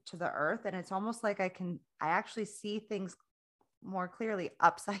to the earth, and it's almost like I actually see things more clearly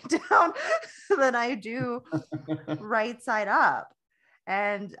upside down than I do right side up.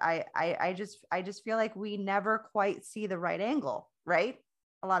 And I just feel like we never quite see the right angle, right?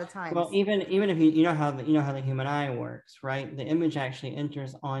 A lot of times. Well, even if you know how the human eye works, right? The image actually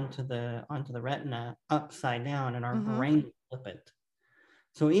enters onto the retina upside down, and our brain flip it.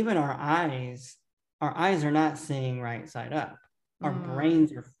 So even our eyes are not seeing right side up. Our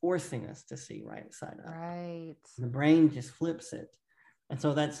brains are forcing us to see right side up. Right. The brain just flips it. And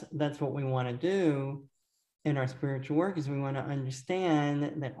so that's what we want to do in our spiritual work, is we want to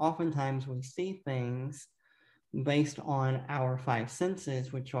understand that oftentimes we see things based on our five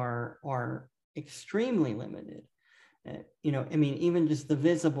senses, which are extremely limited. Even just the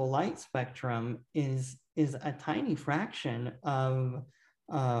visible light spectrum is a tiny fraction of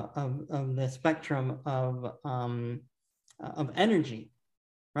the spectrum of energy,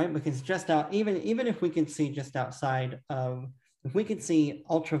 right? Because even if we could see just outside of, if we could see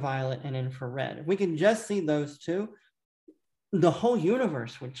ultraviolet and infrared, if we could just see those two, the whole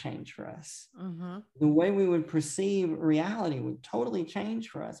universe would change for us. The way we would perceive reality would totally change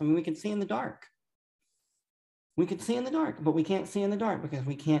for us. I mean, we could see in the dark. We could see in the dark, but we can't see in the dark because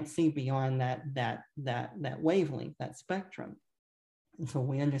we can't see beyond that wavelength, that spectrum. And so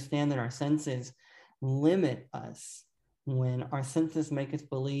we understand that our senses limit us when our senses make us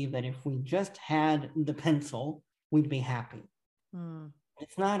believe that if we just had the pencil, we'd be happy.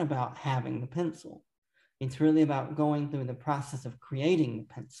 It's not about having the pencil. It's really about going through the process of creating the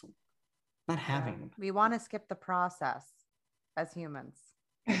pencil, not having them. We want to skip the process as humans.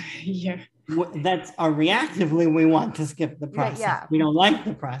 Yeah. That's reactively, we want to skip the process. Yeah. We don't like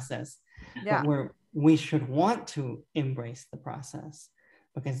the process. Yeah. But we should want to embrace the process,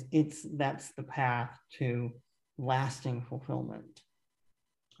 because that's the path to lasting fulfillment.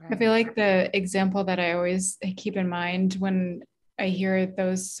 I feel like the example that I always keep in mind when I hear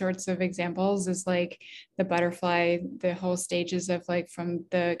those sorts of examples is like the butterfly, the whole stages of like from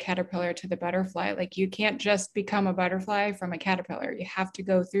the caterpillar to the butterfly. Like you can't just become a butterfly from a caterpillar. You have to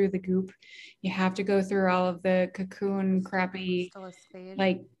go through the goop. You have to go through all of the cocoon crappy,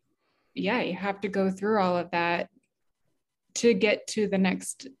 like, yeah, you have to go through all of that to get to the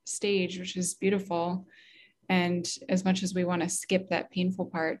next stage, which is beautiful. And as much as we want to skip that painful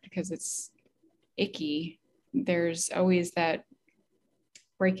part because it's icky, there's always that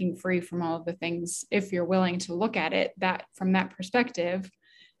breaking free from all of the things. If you're willing to look at it that from that perspective,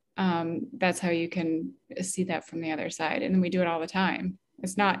 that's how you can see that from the other side. And we do it all the time.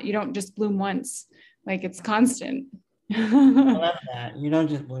 It's not, you don't just bloom once, like it's constant. I love that. You don't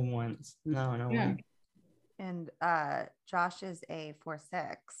just bloom once. No way. And Josh is a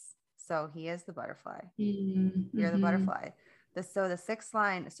 4/6, so he is the butterfly. You're the butterfly. So the sixth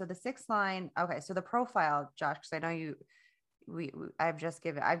line. Okay, so the profile, Josh, because I know I've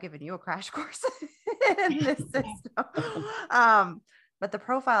given you a crash course in this system. But the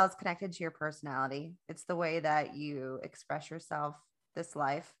profile is connected to your personality. It's the way that you express yourself this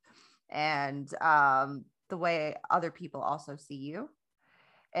life, and the way other people also see you.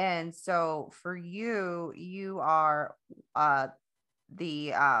 And so for you are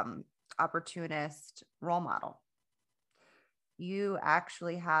the opportunist role model. You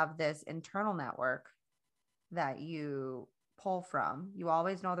actually have this internal network that you pull from. You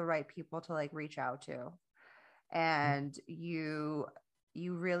always know the right people to like reach out to. And you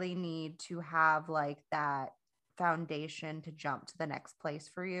really need to have like that foundation to jump to the next place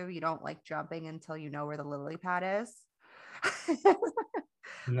for you. You don't like jumping until you know where the lily pad is.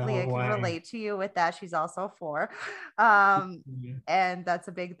 No Leah way. can relate to you with that. She's also 4. And that's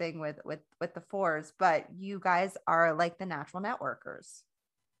a big thing with the 4s, but you guys are like the natural networkers.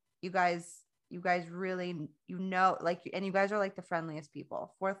 You guys really, like, and you guys are like the friendliest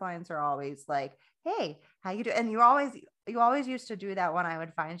people. 4th lines are always like, hey, how you doing? And you always you always used to do that when I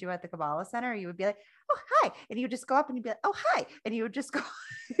would find you at the Kabbalah Center. You would be like, oh, hi. And you would just go up and you'd be like, oh, hi. And you would just go,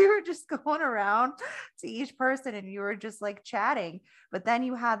 you were just going around to each person and you were just like chatting. But then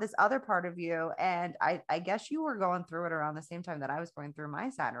you had this other part of you. And I guess you were going through it around the same time that I was going through my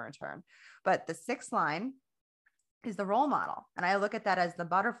Saturn return. But the 6th line is the role model. And I look at that as the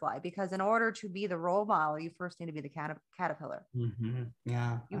butterfly, because in order to be the role model, you first need to be the caterpillar. Mm-hmm.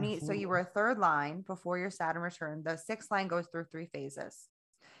 Yeah. You need, so you were a 3rd line before your Saturn return. The 6th line goes through 3 phases.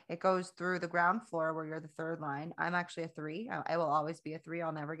 It goes through the ground floor where you're the 3rd line. I'm actually a 3. I will always be a 3.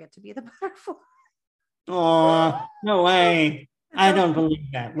 I'll never get to be the butterfly. Oh, no way. I don't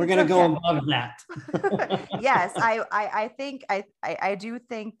believe that. We're going to go above that. Yes, I think I do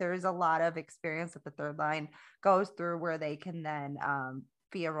think there's a lot of experience that the 3rd line goes through where they can then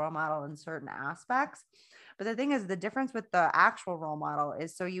be a role model in certain aspects. But the thing is, the difference with the actual role model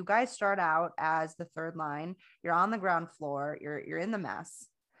is, so you guys start out as the 3rd line. You're on the ground floor. You're in the mess.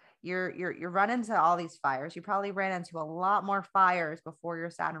 You're running into all these fires. You probably ran into a lot more fires before your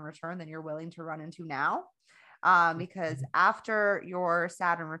Saturn return than you're willing to run into now. Because after your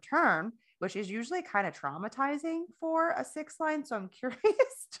Saturn return, which is usually kind of traumatizing for a 6th line. So I'm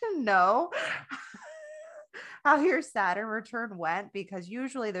curious to know how your Saturn return went, because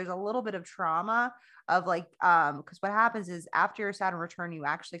usually there's a little bit of trauma of like, because what happens is after your Saturn return, you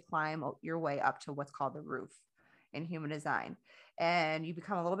actually climb your way up to what's called the roof in human design. And you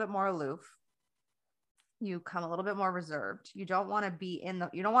become a little bit more aloof. You come a little bit more reserved. You don't want to be in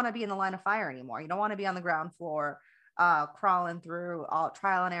the line of fire anymore. You don't want to be on the ground floor, crawling through all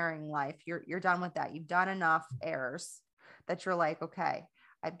trial and erroring life. You're done with that. You've done enough errors that you're like, okay,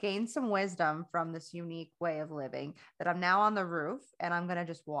 I've gained some wisdom from this unique way of living, that I'm now on the roof and I'm going to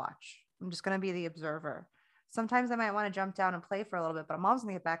just watch. I'm just going to be the observer. Sometimes I might want to jump down and play for a little bit, but I'm always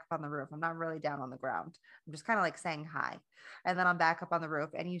going to get back up on the roof. I'm not really down on the ground. I'm just kind of like saying hi. And then I'm back up on the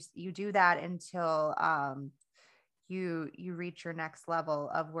roof. And you do that until you reach your next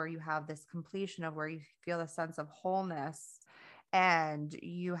level of where you have this completion of where you feel a sense of wholeness, and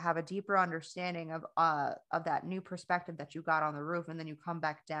you have a deeper understanding of that new perspective that you got on the roof. And then you come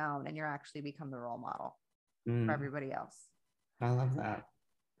back down and you're actually become the role model for everybody else. I love that.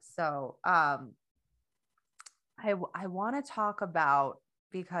 So, I want to talk about,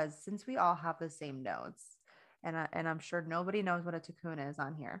 because since we all have the same nodes, and I'm sure nobody knows what a tikkun is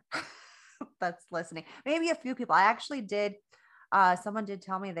on here that's listening. Maybe a few people. I actually did. Someone did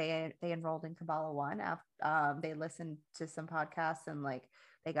tell me they enrolled in Kabbalah 1 after they listened to some podcasts and like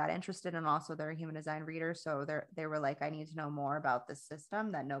they got interested, and also they're a human design reader. So they were like, I need to know more about this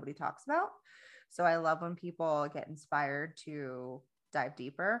system that nobody talks about. So I love when people get inspired to dive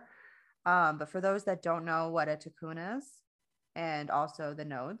deeper. But for those that don't know what a tikkun is, and also the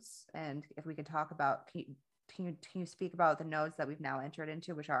nodes, and if we could talk about, can you speak about the nodes that we've now entered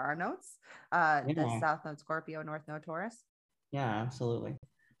into, which are our nodes, the South Node Scorpio, North Node Taurus? Yeah, absolutely.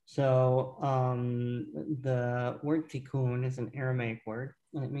 So the word tikkun is an Aramaic word,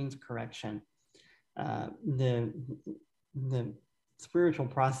 and it means correction. The spiritual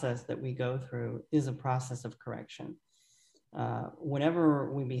process that we go through is a process of correction.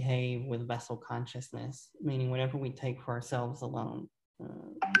 Whenever we behave with vessel consciousness, meaning whenever we take for ourselves alone,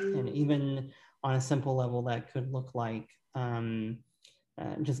 and even on a simple level, that could look like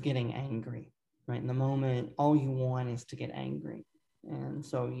just getting angry, right? In the moment, all you want is to get angry. And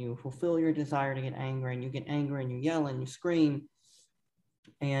so you fulfill your desire to get angry, and you get angry and you yell and you scream.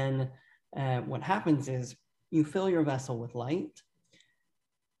 And what happens is you fill your vessel with light.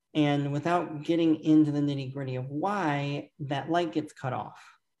 And without getting into the nitty gritty of why, that light gets cut off.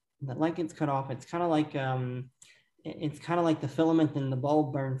 That light gets cut off. It's kind of like the filament in the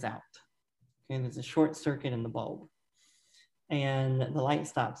bulb burns out. Okay, there's a short circuit in the bulb, and the light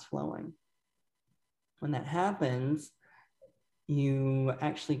stops flowing. When that happens, you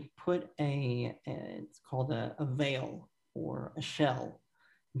actually put it's called a veil or a shell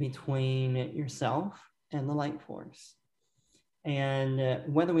between yourself and the light force.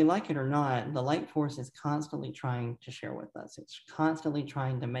 And whether we like it or not, the light force is constantly trying to share with us. It's constantly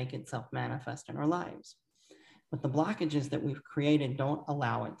trying to make itself manifest in our lives. But the blockages that we've created don't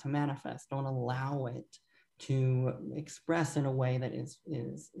allow it to manifest, don't allow it to express in a way that is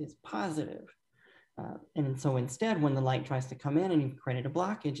positive. And so instead, when the light tries to come in and you've created a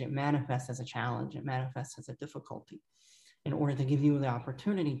blockage, it manifests as a challenge, it manifests as a difficulty, in order to give you the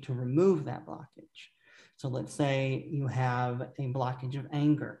opportunity to remove that blockage. So let's say you have a blockage of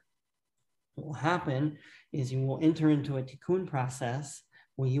anger. What will happen is you will enter into a tikkun process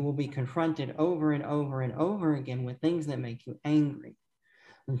where you will be confronted over and over and over again with things that make you angry,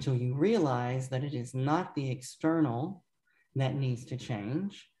 until you realize that it is not the external that needs to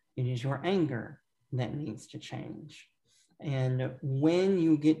change. It is your anger that needs to change. And when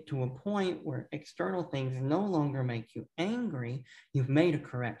you get to a point where external things no longer make you angry, you've made a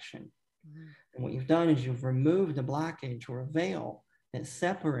correction. Mm-hmm. And what you've done is you've removed a blockage or a veil that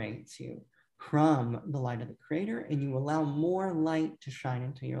separates you from the light of the Creator, and you allow more light to shine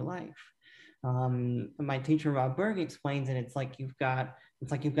into your life. My teacher Rob Berg explains that it's like you've got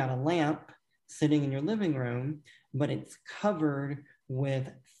a lamp sitting in your living room, but it's covered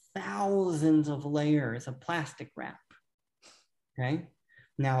with thousands of layers of plastic wrap. Okay.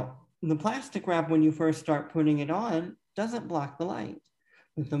 Now, the plastic wrap, when you first start putting it on, doesn't block the light.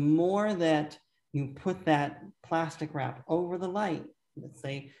 But the more that you put that plastic wrap over the light, let's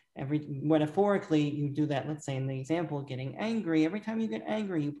say metaphorically, you do that, let's say in the example of getting angry, every time you get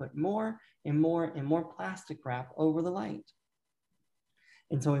angry, you put more and more and more plastic wrap over the light.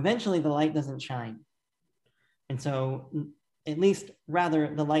 And so eventually the light doesn't shine. And so at least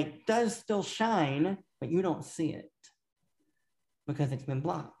rather the light does still shine, but you don't see it because it's been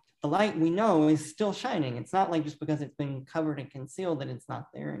blocked. The light we know is still shining. It's not like just because it's been covered and concealed that it's not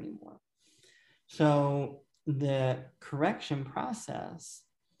there anymore. So the correction process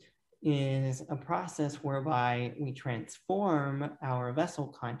is a process whereby we transform our vessel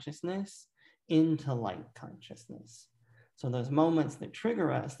consciousness into light consciousness. So those moments that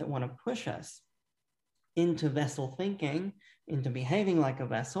trigger us, that want to push us into vessel thinking, into behaving like a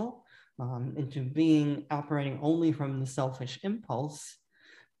vessel, into being operating only from the selfish impulse,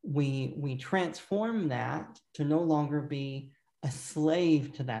 we transform that to no longer be a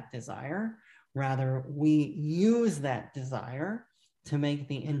slave to that desire. Rather, we use that desire to make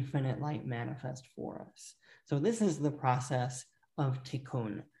the infinite light manifest for us. So this is the process of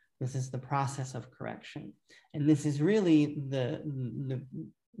tikkun. This is the process of correction. And this is really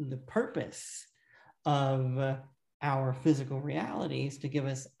the purpose of our physical realities, to give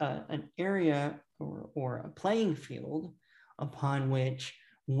us an area or a playing field upon which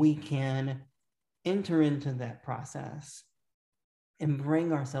we can enter into that process and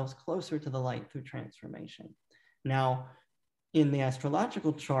bring ourselves closer to the light through transformation. Now, in the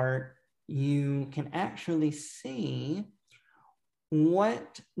astrological chart, you can actually see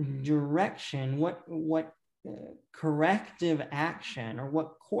what direction, what corrective action or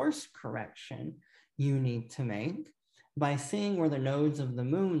what course correction you need to make by seeing where the nodes of the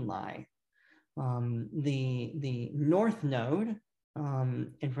moon lie. The north node,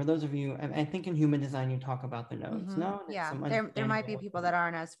 and for those of you, I think in human design you talk about the nodes. Mm-hmm. No, yeah, there might be people that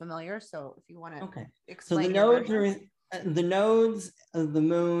aren't as familiar. So if you want to explain, so the nodes the nodes of the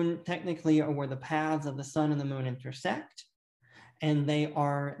moon technically are where the paths of the sun and the moon intersect, and they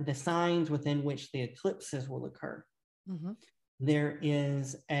are the signs within which the eclipses will occur. Mm-hmm. There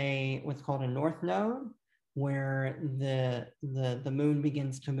is what's called a north node, where the moon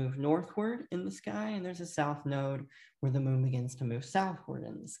begins to move northward in the sky, and there's a south node where the moon begins to move southward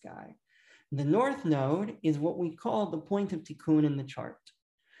in the sky. The north node is what we call the point of tikkun in the chart.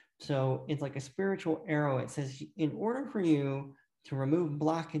 So it's like a spiritual arrow. It says, in order for you to remove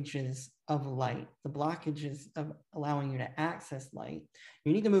blockages of light, the blockages of allowing you to access light,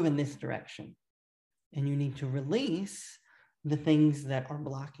 you need to move in this direction. And you need to release the things that are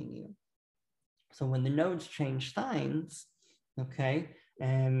blocking you. So when the nodes change signs, okay,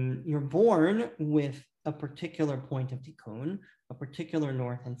 you're born with a particular point of tikkun, a particular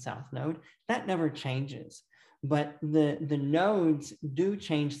north and south node, that never changes. But the nodes do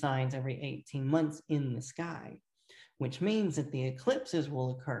change signs every 18 months in the sky, which means that the eclipses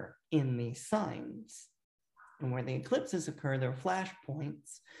will occur in these signs. And where the eclipses occur, they're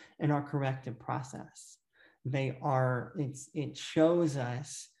flashpoints in our corrective process. It shows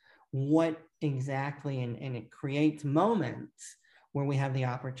us what exactly, and it creates moments where we have the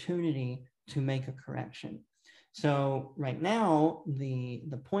opportunity to make a correction. So right now, the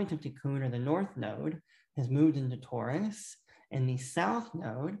point of tikkun, or the north node, has moved into Taurus, and the south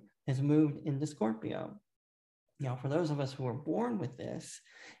node has moved into Scorpio. Now, for those of us who are born with this,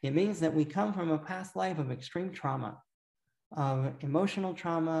 it means that we come from a past life of extreme trauma, of emotional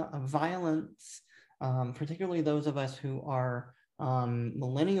trauma, of violence, particularly those of us who are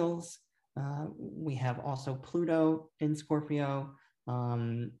millennials. We have also Pluto in Scorpio.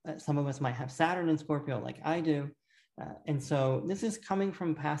 Some of us might have Saturn in Scorpio like I do. And so this is coming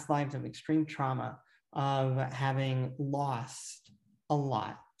from past lives of extreme trauma, of having lost a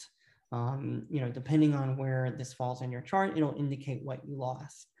lot. Depending on where this falls in your chart, it'll indicate what you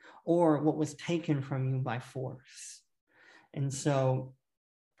lost or what was taken from you by force. And so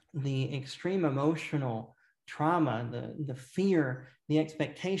the extreme emotional trauma, the fear, the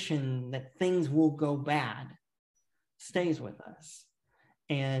expectation that things will go bad stays with us.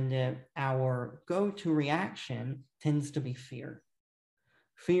 And our go-to reaction tends to be fear.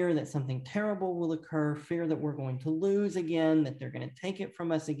 Fear that something terrible will occur, fear that we're going to lose again, that they're going to take it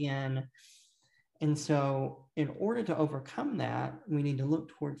from us again. And so in order to overcome that, we need to look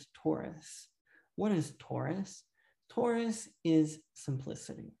towards Taurus. What is Taurus? Taurus is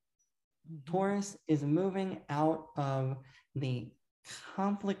simplicity. Taurus is moving out of the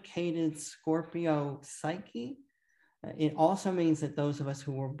complicated Scorpio psyche. It also means that those of us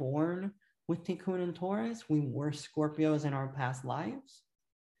who were born with Tikkun and Taurus, we were Scorpios in our past lives.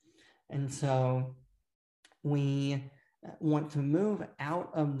 And so we want to move out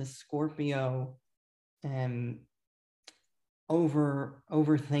of the Scorpio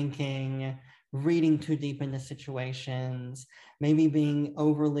overthinking, reading too deep into situations, maybe being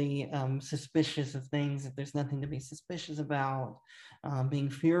overly suspicious of things that there's nothing to be suspicious about, being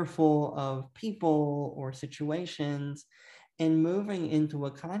fearful of people or situations, and moving into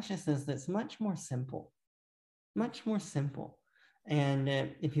a consciousness that's much more simple. And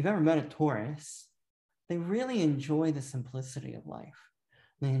if you've ever met a Taurus, they really enjoy the simplicity of life.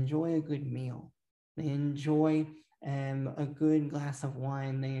 They enjoy a good meal. They enjoy a good glass of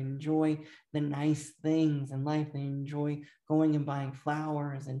wine. They enjoy the nice things in life. They enjoy going and buying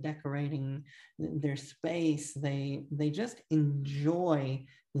flowers and decorating their space. They just enjoy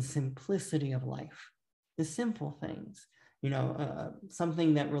the simplicity of life, the simple things.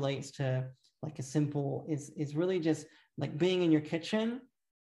 Something that relates to like a simple is really just like being in your kitchen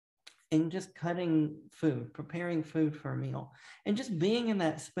and just cutting food, preparing food for a meal, and just being in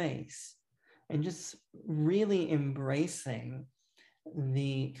that space and just really embracing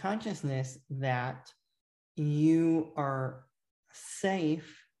the consciousness that you are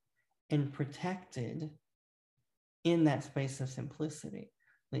safe and protected in that space of simplicity,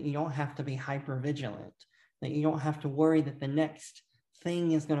 that you don't have to be hyper vigilant, that you don't have to worry that the next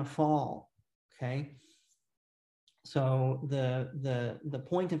thing is going to fall. Okay. So the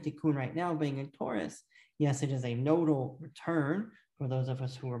point of Tikkun right now being in Taurus, yes, it is a nodal return for those of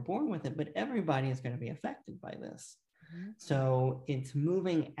us who are born with it, but everybody is going to be affected by this. So it's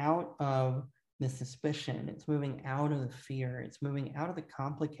moving out of the suspicion, it's moving out of the fear, it's moving out of the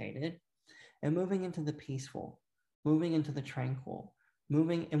complicated and moving into the peaceful, moving into the tranquil,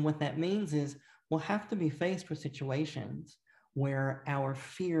 and what that means is we'll have to be faced with situations where our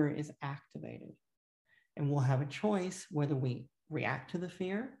fear is activated. And we'll have a choice whether we react to the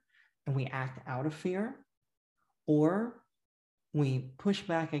fear and we act out of fear, or we push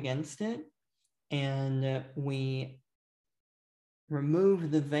back against it and we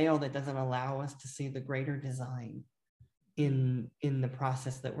remove the veil that doesn't allow us to see the greater design in the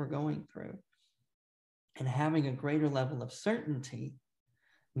process that we're going through. And having a greater level of certainty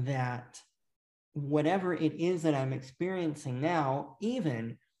that whatever it is that I'm experiencing now,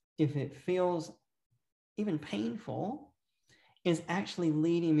 even if it feels even painful, is actually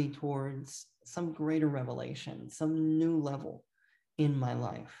leading me towards some greater revelation, some new level in my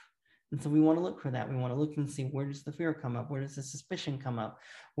life. And so we want to look for that. We want to look and see, where does the fear come up? Where does the suspicion come up?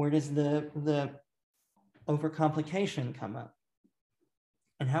 Where does the overcomplication come up?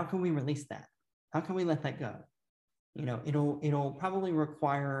 And how can we release that? How can we let that go? It'll probably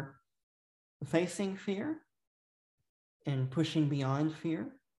require facing fear and pushing beyond fear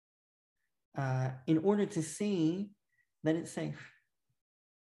in order to see that it's safe,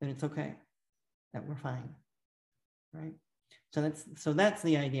 that it's okay, that we're fine, right? So that's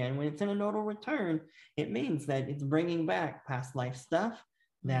the idea. And when it's in a nodal return, it means that it's bringing back past life stuff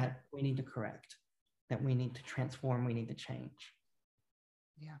that we need to correct, that we need to transform, we need to change.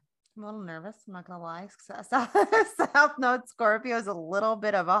 Yeah. I'm a little nervous, I'm not gonna lie. South Node Scorpio is a little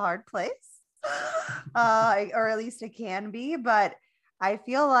bit of a hard place, or at least it can be. But I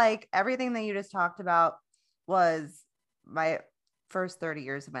feel like everything that you just talked about was my first 30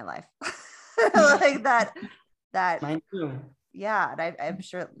 years of my life. Like that. Mine too. Yeah, and I'm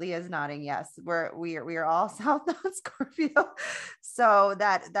sure Leah's nodding. Yes, we are all South Node Scorpio. So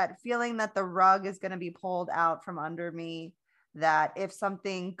that feeling that the rug is going to be pulled out from under me, that if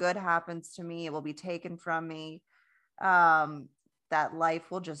something good happens to me, it will be taken from me. That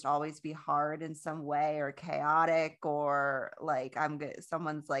life will just always be hard in some way, or chaotic, or like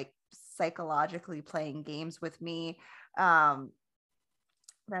someone's like psychologically playing games with me.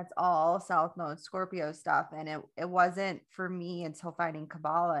 That's all South Node Scorpio stuff. And it wasn't for me until finding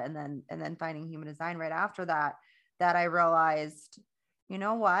Kabbalah and then finding human design right after that I realized, you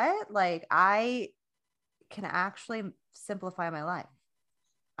know what? Like, I can actually simplify my life.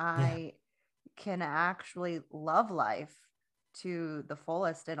 I can actually love life to the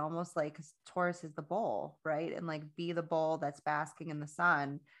fullest, and almost like Taurus is the bowl, right? And like be the bowl that's basking in the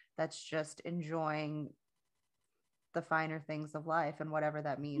sun, that's just enjoying the finer things of life and whatever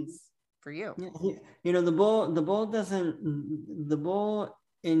that means for you. You know, the bull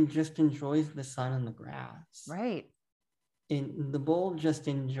just enjoys the sun and the grass. Right. And the bull just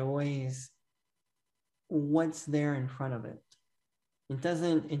enjoys what's there in front of it.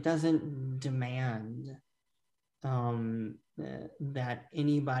 It doesn't demand that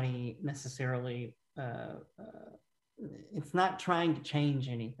anybody necessarily, it's not trying to change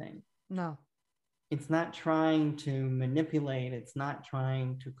anything. No. It's not trying to manipulate. It's not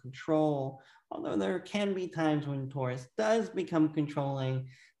trying to control, although there can be times when Taurus does become controlling,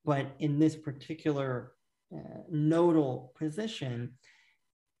 but in this particular nodal position,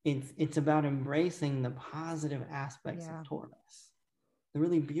 it's about embracing the positive aspects of Taurus, the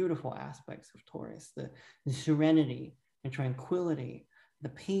really beautiful aspects of Taurus, the serenity and tranquility, the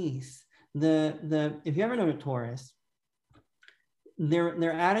peace, if you ever know a Taurus,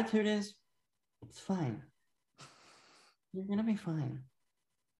 their attitude is, it's fine. You're gonna be fine.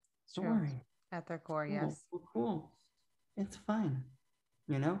 Don't worry. At their core, cool. Yes. Cool. It's fine.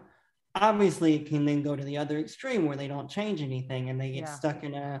 You know, obviously it can then go to the other extreme where they don't change anything and they get stuck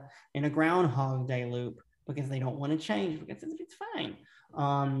in a Groundhog Day loop because they don't want to change because it's fine.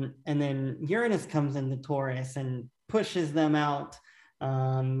 And then Uranus comes into Taurus and pushes them out.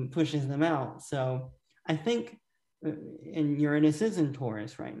 So I think, and Uranus is in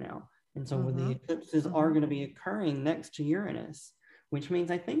Taurus right now. And so the eclipses are going to be occurring next to Uranus, which means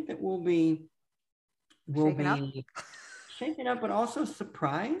I think that we'll be shaken up, but also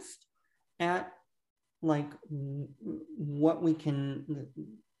surprised at like what we can,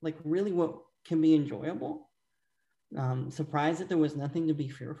 like really what can be enjoyable. Surprised that there was nothing to be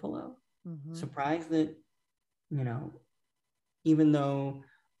fearful of. Surprised that, you know, even though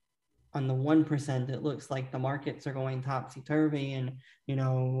on the 1%, it looks like the markets are going topsy-turvy and, you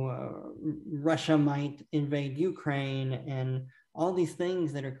know, Russia might invade Ukraine and all these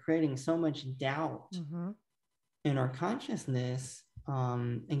things that are creating so much doubt in our consciousness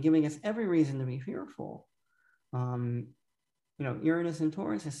and giving us every reason to be fearful. You know, Uranus and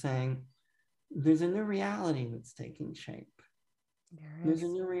Taurus is saying there's a new reality that's taking shape. There's a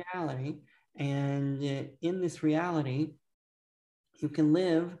new reality. And in this reality, you can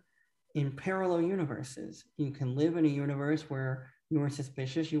live in parallel universes. You can live in a universe where you are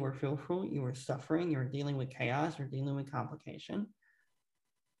suspicious, you are fearful, you are suffering, you're dealing with chaos, you're dealing with complication,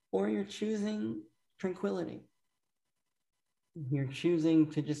 or you're choosing tranquility. You're choosing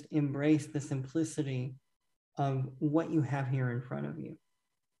to just embrace the simplicity of what you have here in front of you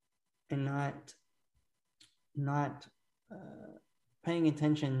and not paying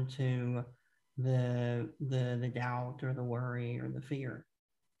attention to the doubt or the worry or the fear.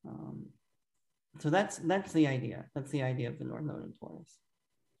 So that's the idea. That's the idea of the North Node in Taurus.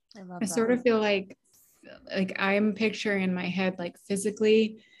 I sort of feel like I'm picturing in my head, like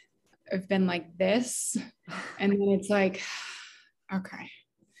physically, I've been like this, and then it's like, okay,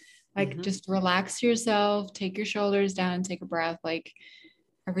 like just relax yourself, take your shoulders down, take a breath. Like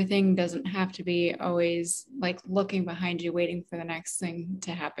everything doesn't have to be always like looking behind you, waiting for the next thing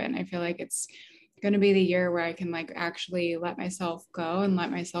to happen. I feel like it's going to be the year where I can like actually let myself go and let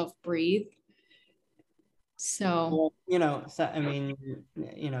myself breathe. So, well, you know, I mean,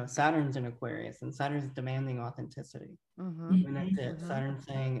 you know, Saturn's in Aquarius and Saturn's demanding authenticity. And that's it. Saturn's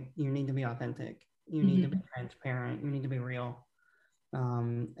saying you need to be authentic. You need to be transparent. You need to be real.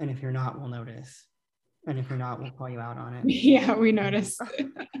 And if you're not, we'll notice. And if you're not, we'll call you out on it. Yeah, we noticed.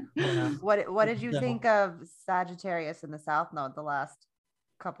 What did you think of Sagittarius in the South Node the last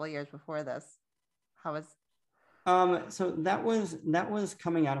couple of years before this? How was? So that was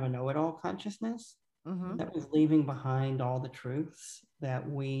coming out of a know-it-all consciousness. That was leaving behind all the truths that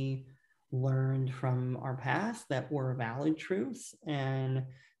we learned from our past that were valid truths and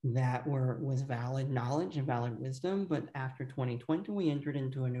that was valid knowledge and valid wisdom. But after 2020, we entered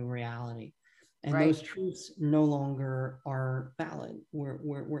into a new reality. And those truths no longer are valid.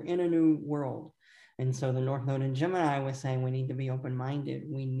 We're in a new world. And so the North Node in Gemini was saying we need to be open-minded.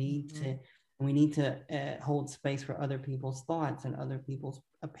 We need to hold space for other people's thoughts and other people's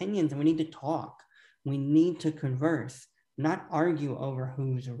opinions. And we need to talk. We need to converse, not argue over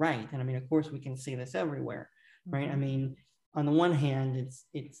who's right. And I mean, of course, we can see this everywhere, right? I mean, on the one hand,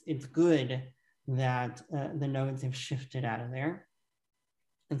 it's good that the nodes have shifted out of there.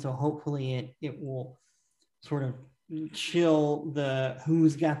 And so hopefully it will sort of chill the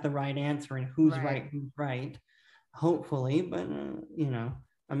who's got the right answer and who's right, who's right, hopefully. But, you know,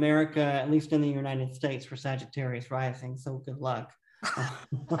 America, at least in the United States, for Sagittarius rising. So good luck.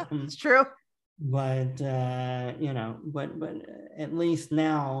 It's true. But but at least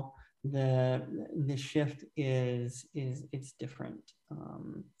now the shift is it's different,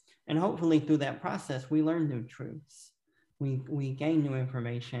 and hopefully through that process we learn new truths, we gain new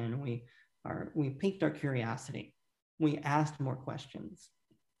information, we piqued our curiosity, we asked more questions,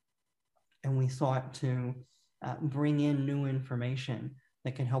 and we sought to bring in new information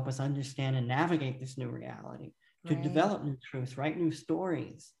that can help us understand and navigate this new reality, to develop new truths, write new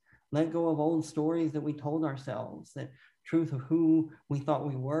stories, let go of old stories that we told ourselves, that truth of who we thought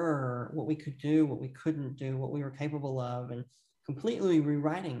we were, what we could do, what we couldn't do, what we were capable of, and completely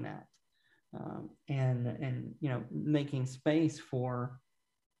rewriting that, and making space for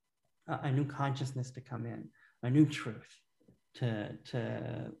a new consciousness to come in, a new truth to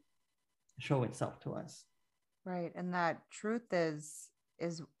show itself to us. Right, and that truth is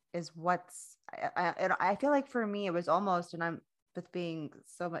what's I feel like for me it was almost, and I'm with being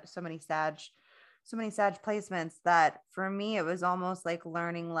so many Sag placements, that for me it was almost like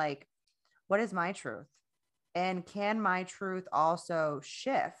learning, like, what is my truth, and can my truth also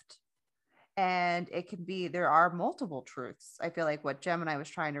shift? And it can be, there are multiple truths. I feel like what Gemini was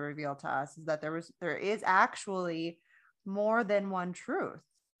trying to reveal to us is that there is actually more than one truth.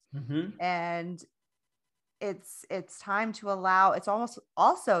 Mm-hmm. And it's time to allow, it's almost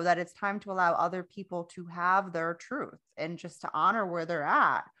also that it's time to allow other people to have their truth, and just to honor where they're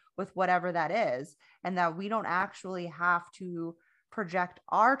at with whatever that is, and that we don't actually have to project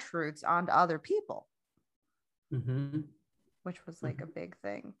our truths onto other people. Mm-hmm. Which was like a big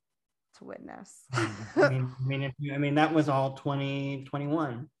thing to witness. I mean that was all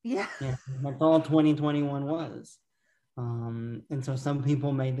 2021. Yeah, that's all 2021 was. And so some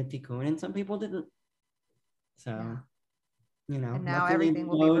people made the tikkun and some people didn't. So, and now everything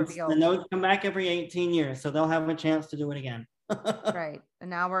will be revealed. The nodes come back every 18 years, so they'll have a chance to do it again. Right. And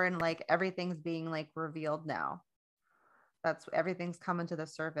now we're in, like, everything's being like revealed now. That's, everything's coming to the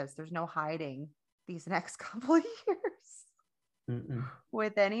surface. There's no hiding these next couple of years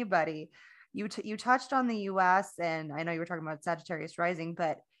with anybody. You touched on the US, and I know you were talking about Sagittarius rising,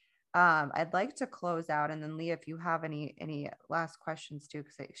 but I'd like to close out, and then Leah, if you have any last questions too,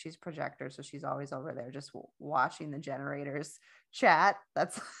 because she's projector, so she's always over there just watching the generators chat.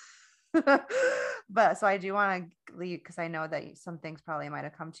 That's but so I do want to leave, because I know that some things probably might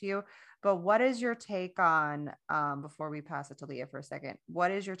have come to you, but what is your take on, before we pass it to Leah for a second, what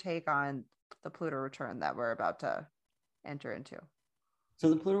is your take on the Pluto return that we're about to enter into? So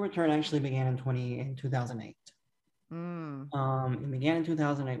the Pluto return actually began in 2008. It began in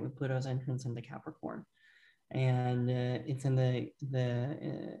 2008 with Pluto's entrance into Capricorn, and it's in the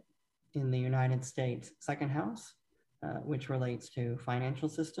United States second house, which relates to financial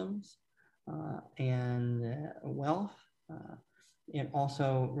systems and wealth. It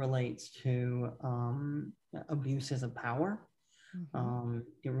also relates to abuses of power.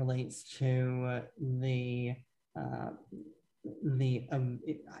 It relates to it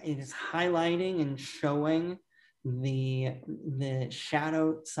is highlighting and showing the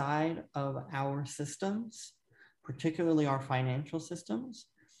shadow side of our systems, particularly our financial systems,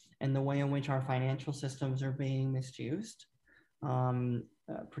 and the way in which our financial systems are being misused,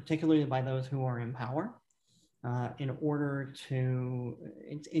 particularly by those who are in power, in order to,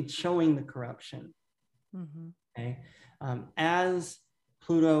 it's showing the corruption. Okay, as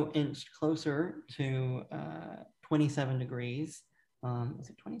Pluto inched closer to 27 degrees, is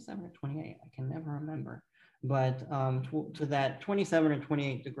it 27 or 28? I can never remember. But to that 27 or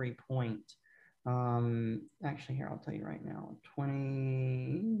 28 degree point, actually here, I'll tell you right now,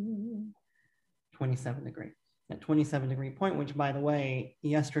 27 degree. That 27 degree point, which by the way,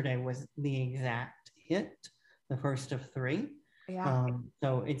 yesterday was the exact hit, the first of 3. Yeah.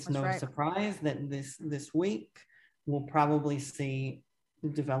 So it's no surprise that this week we'll probably see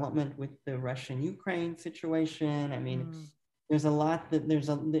development with the Russian-Ukraine situation. I mean, there's a lot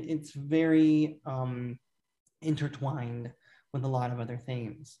it's very intertwined with a lot of other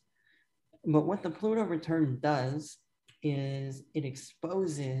themes. But what the Pluto return does is it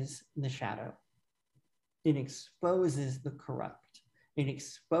exposes the shadow. It exposes the corrupt. It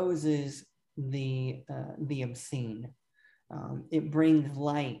exposes the obscene. It brings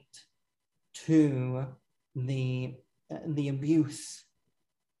light to the abuse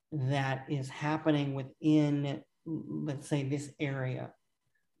that is happening within, let's say, this area.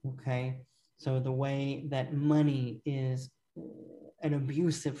 Okay. So the way that money is an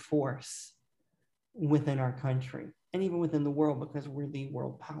abusive force within our country and even within the world, because we're the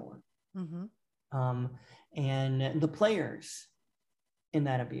world power. And the players in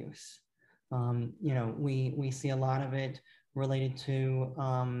that abuse. You know, we see a lot of it related to,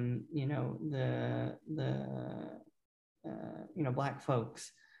 you know, you know, Black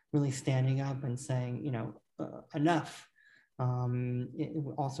folks really standing up and saying, you know, enough.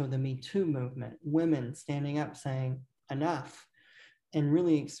 Also the Me Too movement, women standing up saying enough, and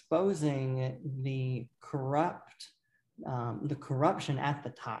really exposing the corruption at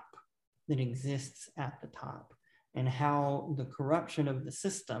the top that exists at the top, and how the corruption of the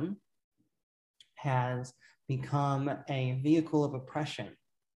system has become a vehicle of oppression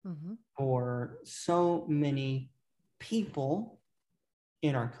for so many people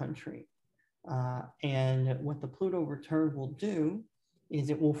in our country. And what the Pluto return will do is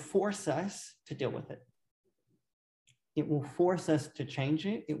it will force us to deal with it. It will force us to change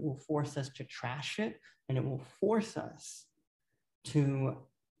it. It will force us to trash it. And it will force us to,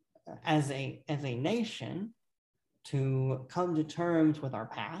 as a nation, to come to terms with our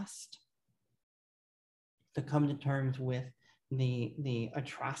past, to come to terms with the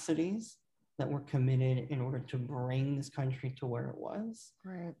atrocities that were committed in order to bring this country to where it was,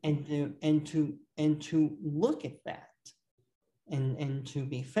 right? And to look at that, and to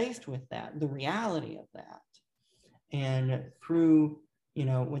be faced with that, the reality of that. And through, you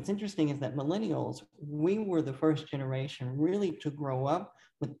know, what's interesting is that millennials, we were the first generation really to grow up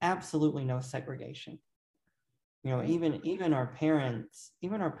with absolutely no segregation. You know, even our parents,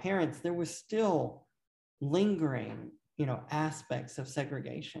 there was still lingering, you know, aspects of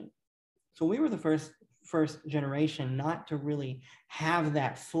segregation. So we were the first generation not to really have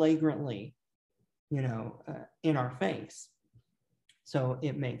that flagrantly, you know, in our face. So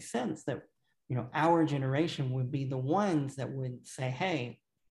it makes sense that, you know, our generation would be the ones that would say, hey,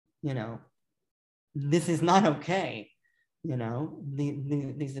 you know, this is not okay. You know,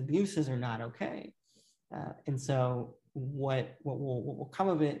 these abuses are not okay. And so what will come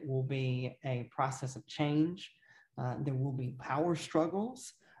of it will be a process of change. There will be power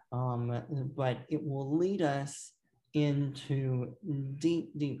struggles, but it will lead us into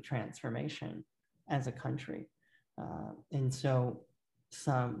deep transformation as a country. And so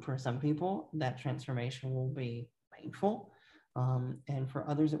for some people, that transformation will be painful, and for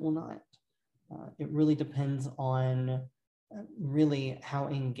others, it will not. It really depends on really how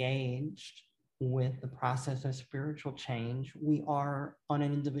engaged with the process of spiritual change we are on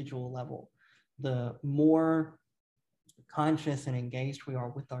an individual level. The more conscious and engaged we are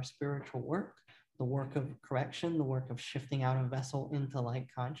with our spiritual work, the work of correction, the work of shifting out a vessel into light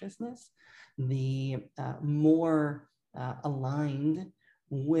consciousness, the more aligned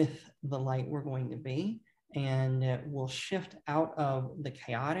with the light we're going to be, and we'll shift out of the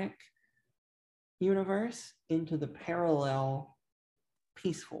chaotic universe into the parallel,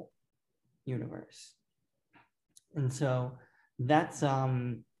 peaceful universe. And so that's,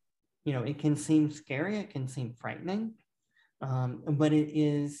 you know, it can seem scary, it can seem frightening, but it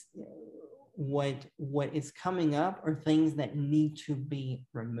is what is coming up are things that need to be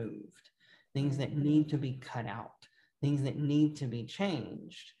removed, things that need to be cut out, things that need to be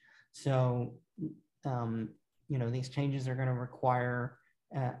changed. So, you know, these changes are going to require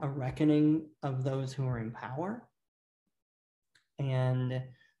a reckoning of those who are in power, and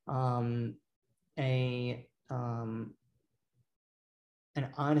an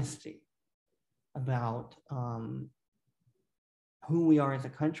honesty about who we are as a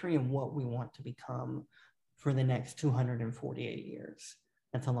country and what we want to become for the next 248 years.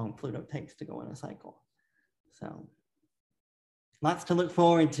 That's how long Pluto takes to go in a cycle. So lots to look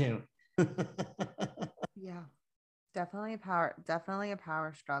forward to. Yeah, definitely a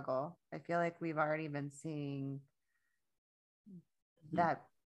power struggle. I feel like we've already been seeing that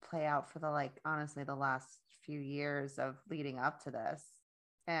play out for honestly, the last few years of leading up to this.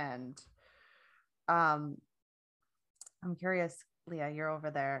 And I'm curious, Leah, you're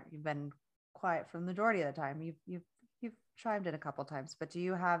over there. You've been quiet for the majority of the time. You've chimed in a couple times, but do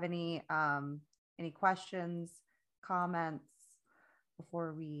you have any questions, comments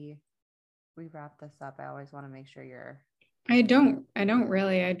before we wrap this up? I always want to make sure you're. I don't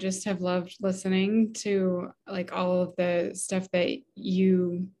really. I just have loved listening to like all of the stuff that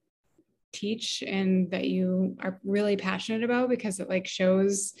you teach and that you are really passionate about, because it like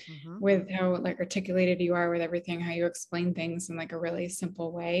shows with how like articulated you are with everything, how you explain things in like a really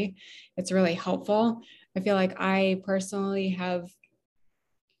simple way. It's really helpful. I feel like I personally have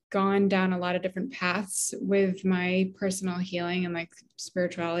gone down a lot of different paths with my personal healing and like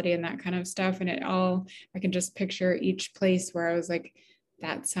spirituality and that kind of stuff. And I can just picture each place where I was like,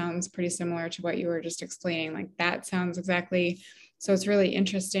 that sounds pretty similar to what you were just explaining. Like that sounds exactly. So it's really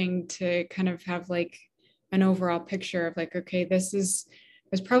interesting to kind of have like an overall picture of like, okay, this is, I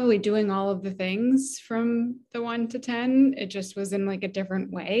was probably doing all of the things from the 1 to 10. It just was in like a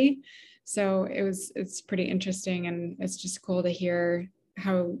different way. So it's pretty interesting, and it's just cool to hear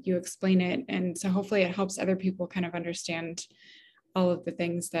how you explain it. And so hopefully it helps other people kind of understand all of the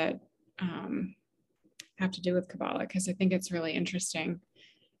things that have to do with Kabbalah, because I think it's really interesting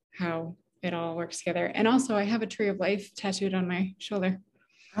how it all works together. And also I have a tree of life tattooed on my shoulder.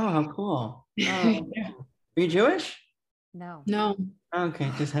 Oh, how cool. Yeah. Are you Jewish? No. Okay,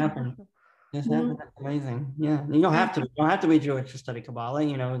 it just happened. That's amazing. Yeah, you don't have to. You don't have to be Jewish to study Kabbalah.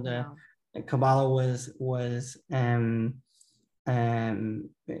 You know, the Kabbalah was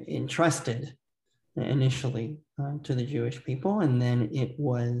entrusted initially to the Jewish people, and then it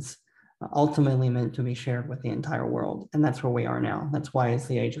was ultimately meant to be shared with the entire world. And that's where we are now. That's why it's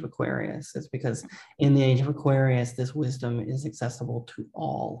the age of Aquarius. It's because in the age of Aquarius, this wisdom is accessible to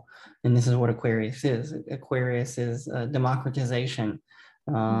all. And this is what Aquarius is. Aquarius is a democratization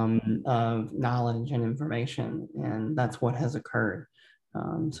of knowledge and information. And that's what has occurred.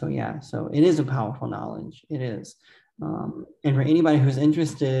 So it is a powerful knowledge. It is. And for anybody who's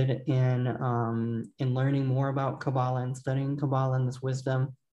interested in learning more about Kabbalah and studying Kabbalah and this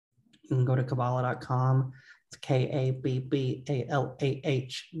wisdom, you can go to Kabbalah.com. It's Kabbalah.com.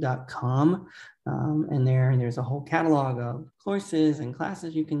 And there's a whole catalog of courses and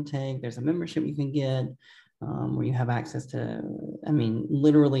classes you can take. There's a membership you can get where you have access to,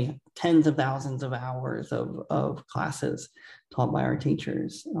 literally tens of thousands of hours of classes taught by our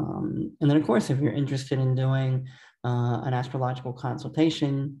teachers. And then, of course, if you're interested in doing an astrological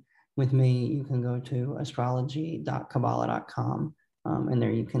consultation with me, you can go to astrology.kabbalah.com. And there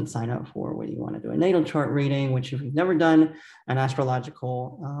you can sign up for whether you want to do a natal chart reading, which if you've never done an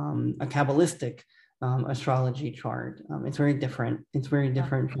astrological, a Kabbalistic astrology chart, it's very different. It's very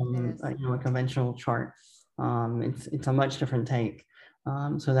different from a conventional chart. It's a much different take.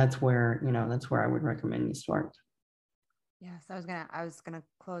 So that's where I would recommend you start. Yes, I was gonna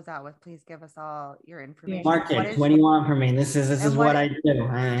close out with, please give us all your information. Market. What do you want from me? This is what I do.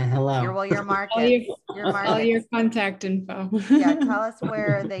 Hello. Your market. All your contact info. Yeah, tell us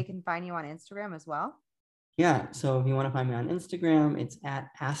where they can find you on Instagram as well. Yeah, so if you want to find me on Instagram, it's at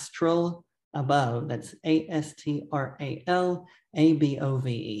astralabove. That's ASTRALABOVE.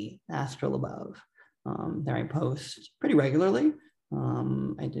 Astralabove. There I post pretty regularly.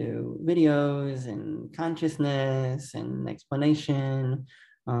 I do videos and consciousness and explanation.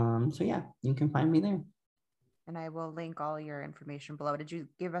 So yeah, you can find me there. And I will link all your information below. Did you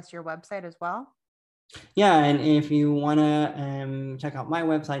give us your website as well? Yeah, and if you want to check out my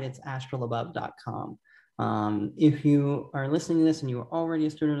website, it's astralabove.com. If you are listening to this and you are already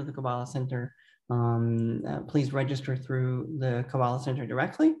a student of the Kabbalah Center, please register through the Kabbalah Center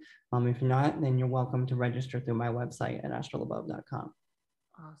directly. If not, then you're welcome to register through my website at astralabove.com.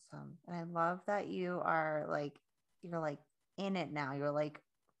 Awesome. And I love that you're in it now. You're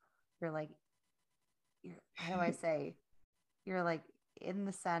how do I say? You're like in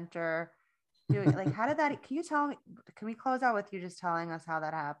the center. Like, how did that, can you tell me, can we close out with you just telling us how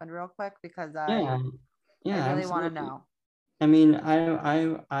that happened real quick? Because I really want to know.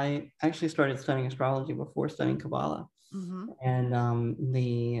 I actually started studying astrology before studying Kabbalah. Mm-hmm. And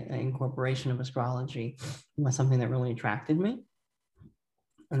the incorporation of astrology was something that really attracted me.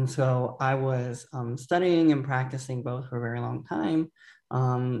 And so I was studying and practicing both for a very long time.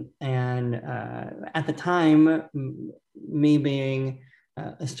 And at the time, me being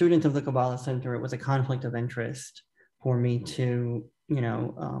a student of the Kabbalah Center, it was a conflict of interest for me to,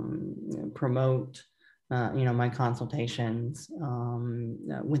 promote, my consultations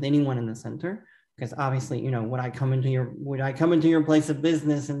with anyone in the center. Because obviously, would I come into your place of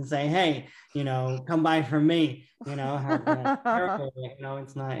business and say, hey, come buy from me, careful,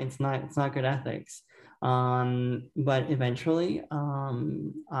 it's not good ethics. But eventually,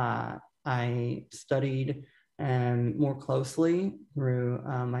 I studied more closely through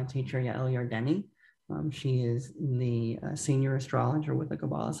my teacher, Yael Yardeni. She is the senior astrologer with the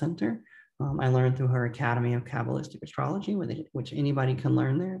Kabbalah Center. I learned through her Academy of Kabbalistic Astrology, which anybody can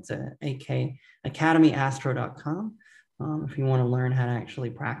learn there. It's academyastro.com if you want to learn how to actually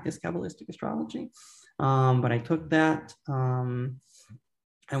practice Kabbalistic astrology. But I took that. I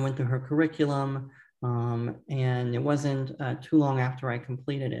went through her curriculum, and it wasn't too long after I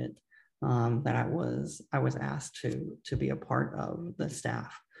completed it that I was asked to be a part of the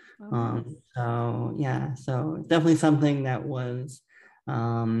staff. So definitely something that was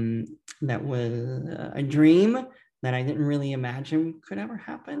a dream that I didn't really imagine could ever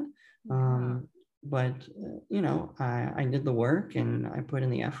happen. But I did the work and I put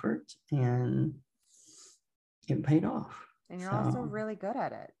in the effort, and it paid off. And you're also really good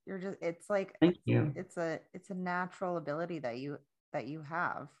at it. You're just, it's like, thank you. It's a natural ability that you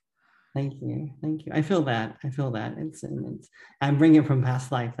have. Thank you. I feel that. It's I bring it from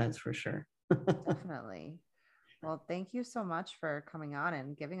past life, that's for sure. Definitely. Well, thank you so much for coming on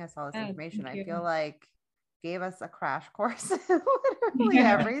and giving us all this information. I feel like gave us a crash course in literally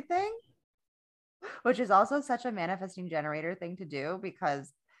everything, which is also such a manifesting generator thing to do,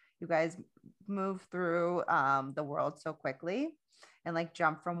 because you guys move through the world so quickly and like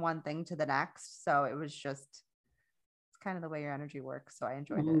jump from one thing to the next. So it was just, it's kind of the way your energy works. So I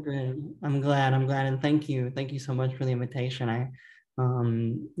enjoyed it. Good. I'm glad. And thank you so much for the invitation.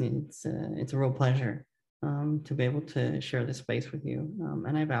 It's a real pleasure to be able to share this space with you,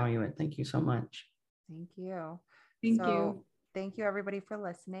 and I value it. Thank you so much. Thank you. Thank you everybody for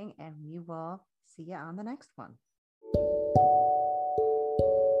listening, and we will see you on the next one.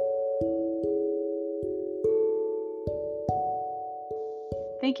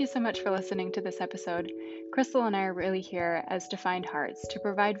 Thank you so much for listening to this episode. Crystal and I are really here as defined hearts to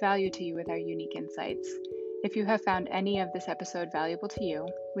provide value to you with our unique insights. If you have found any of this episode valuable to you,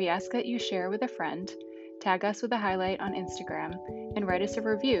 we ask that you share with a friend, tag us with a highlight on Instagram, and write us a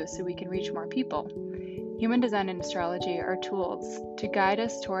review so we can reach more people. Human design and astrology are tools to guide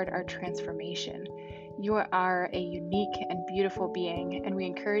us toward our transformation. You are a unique and beautiful being, and we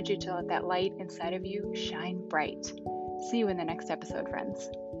encourage you to let that light inside of you shine bright. See you in the next episode, friends.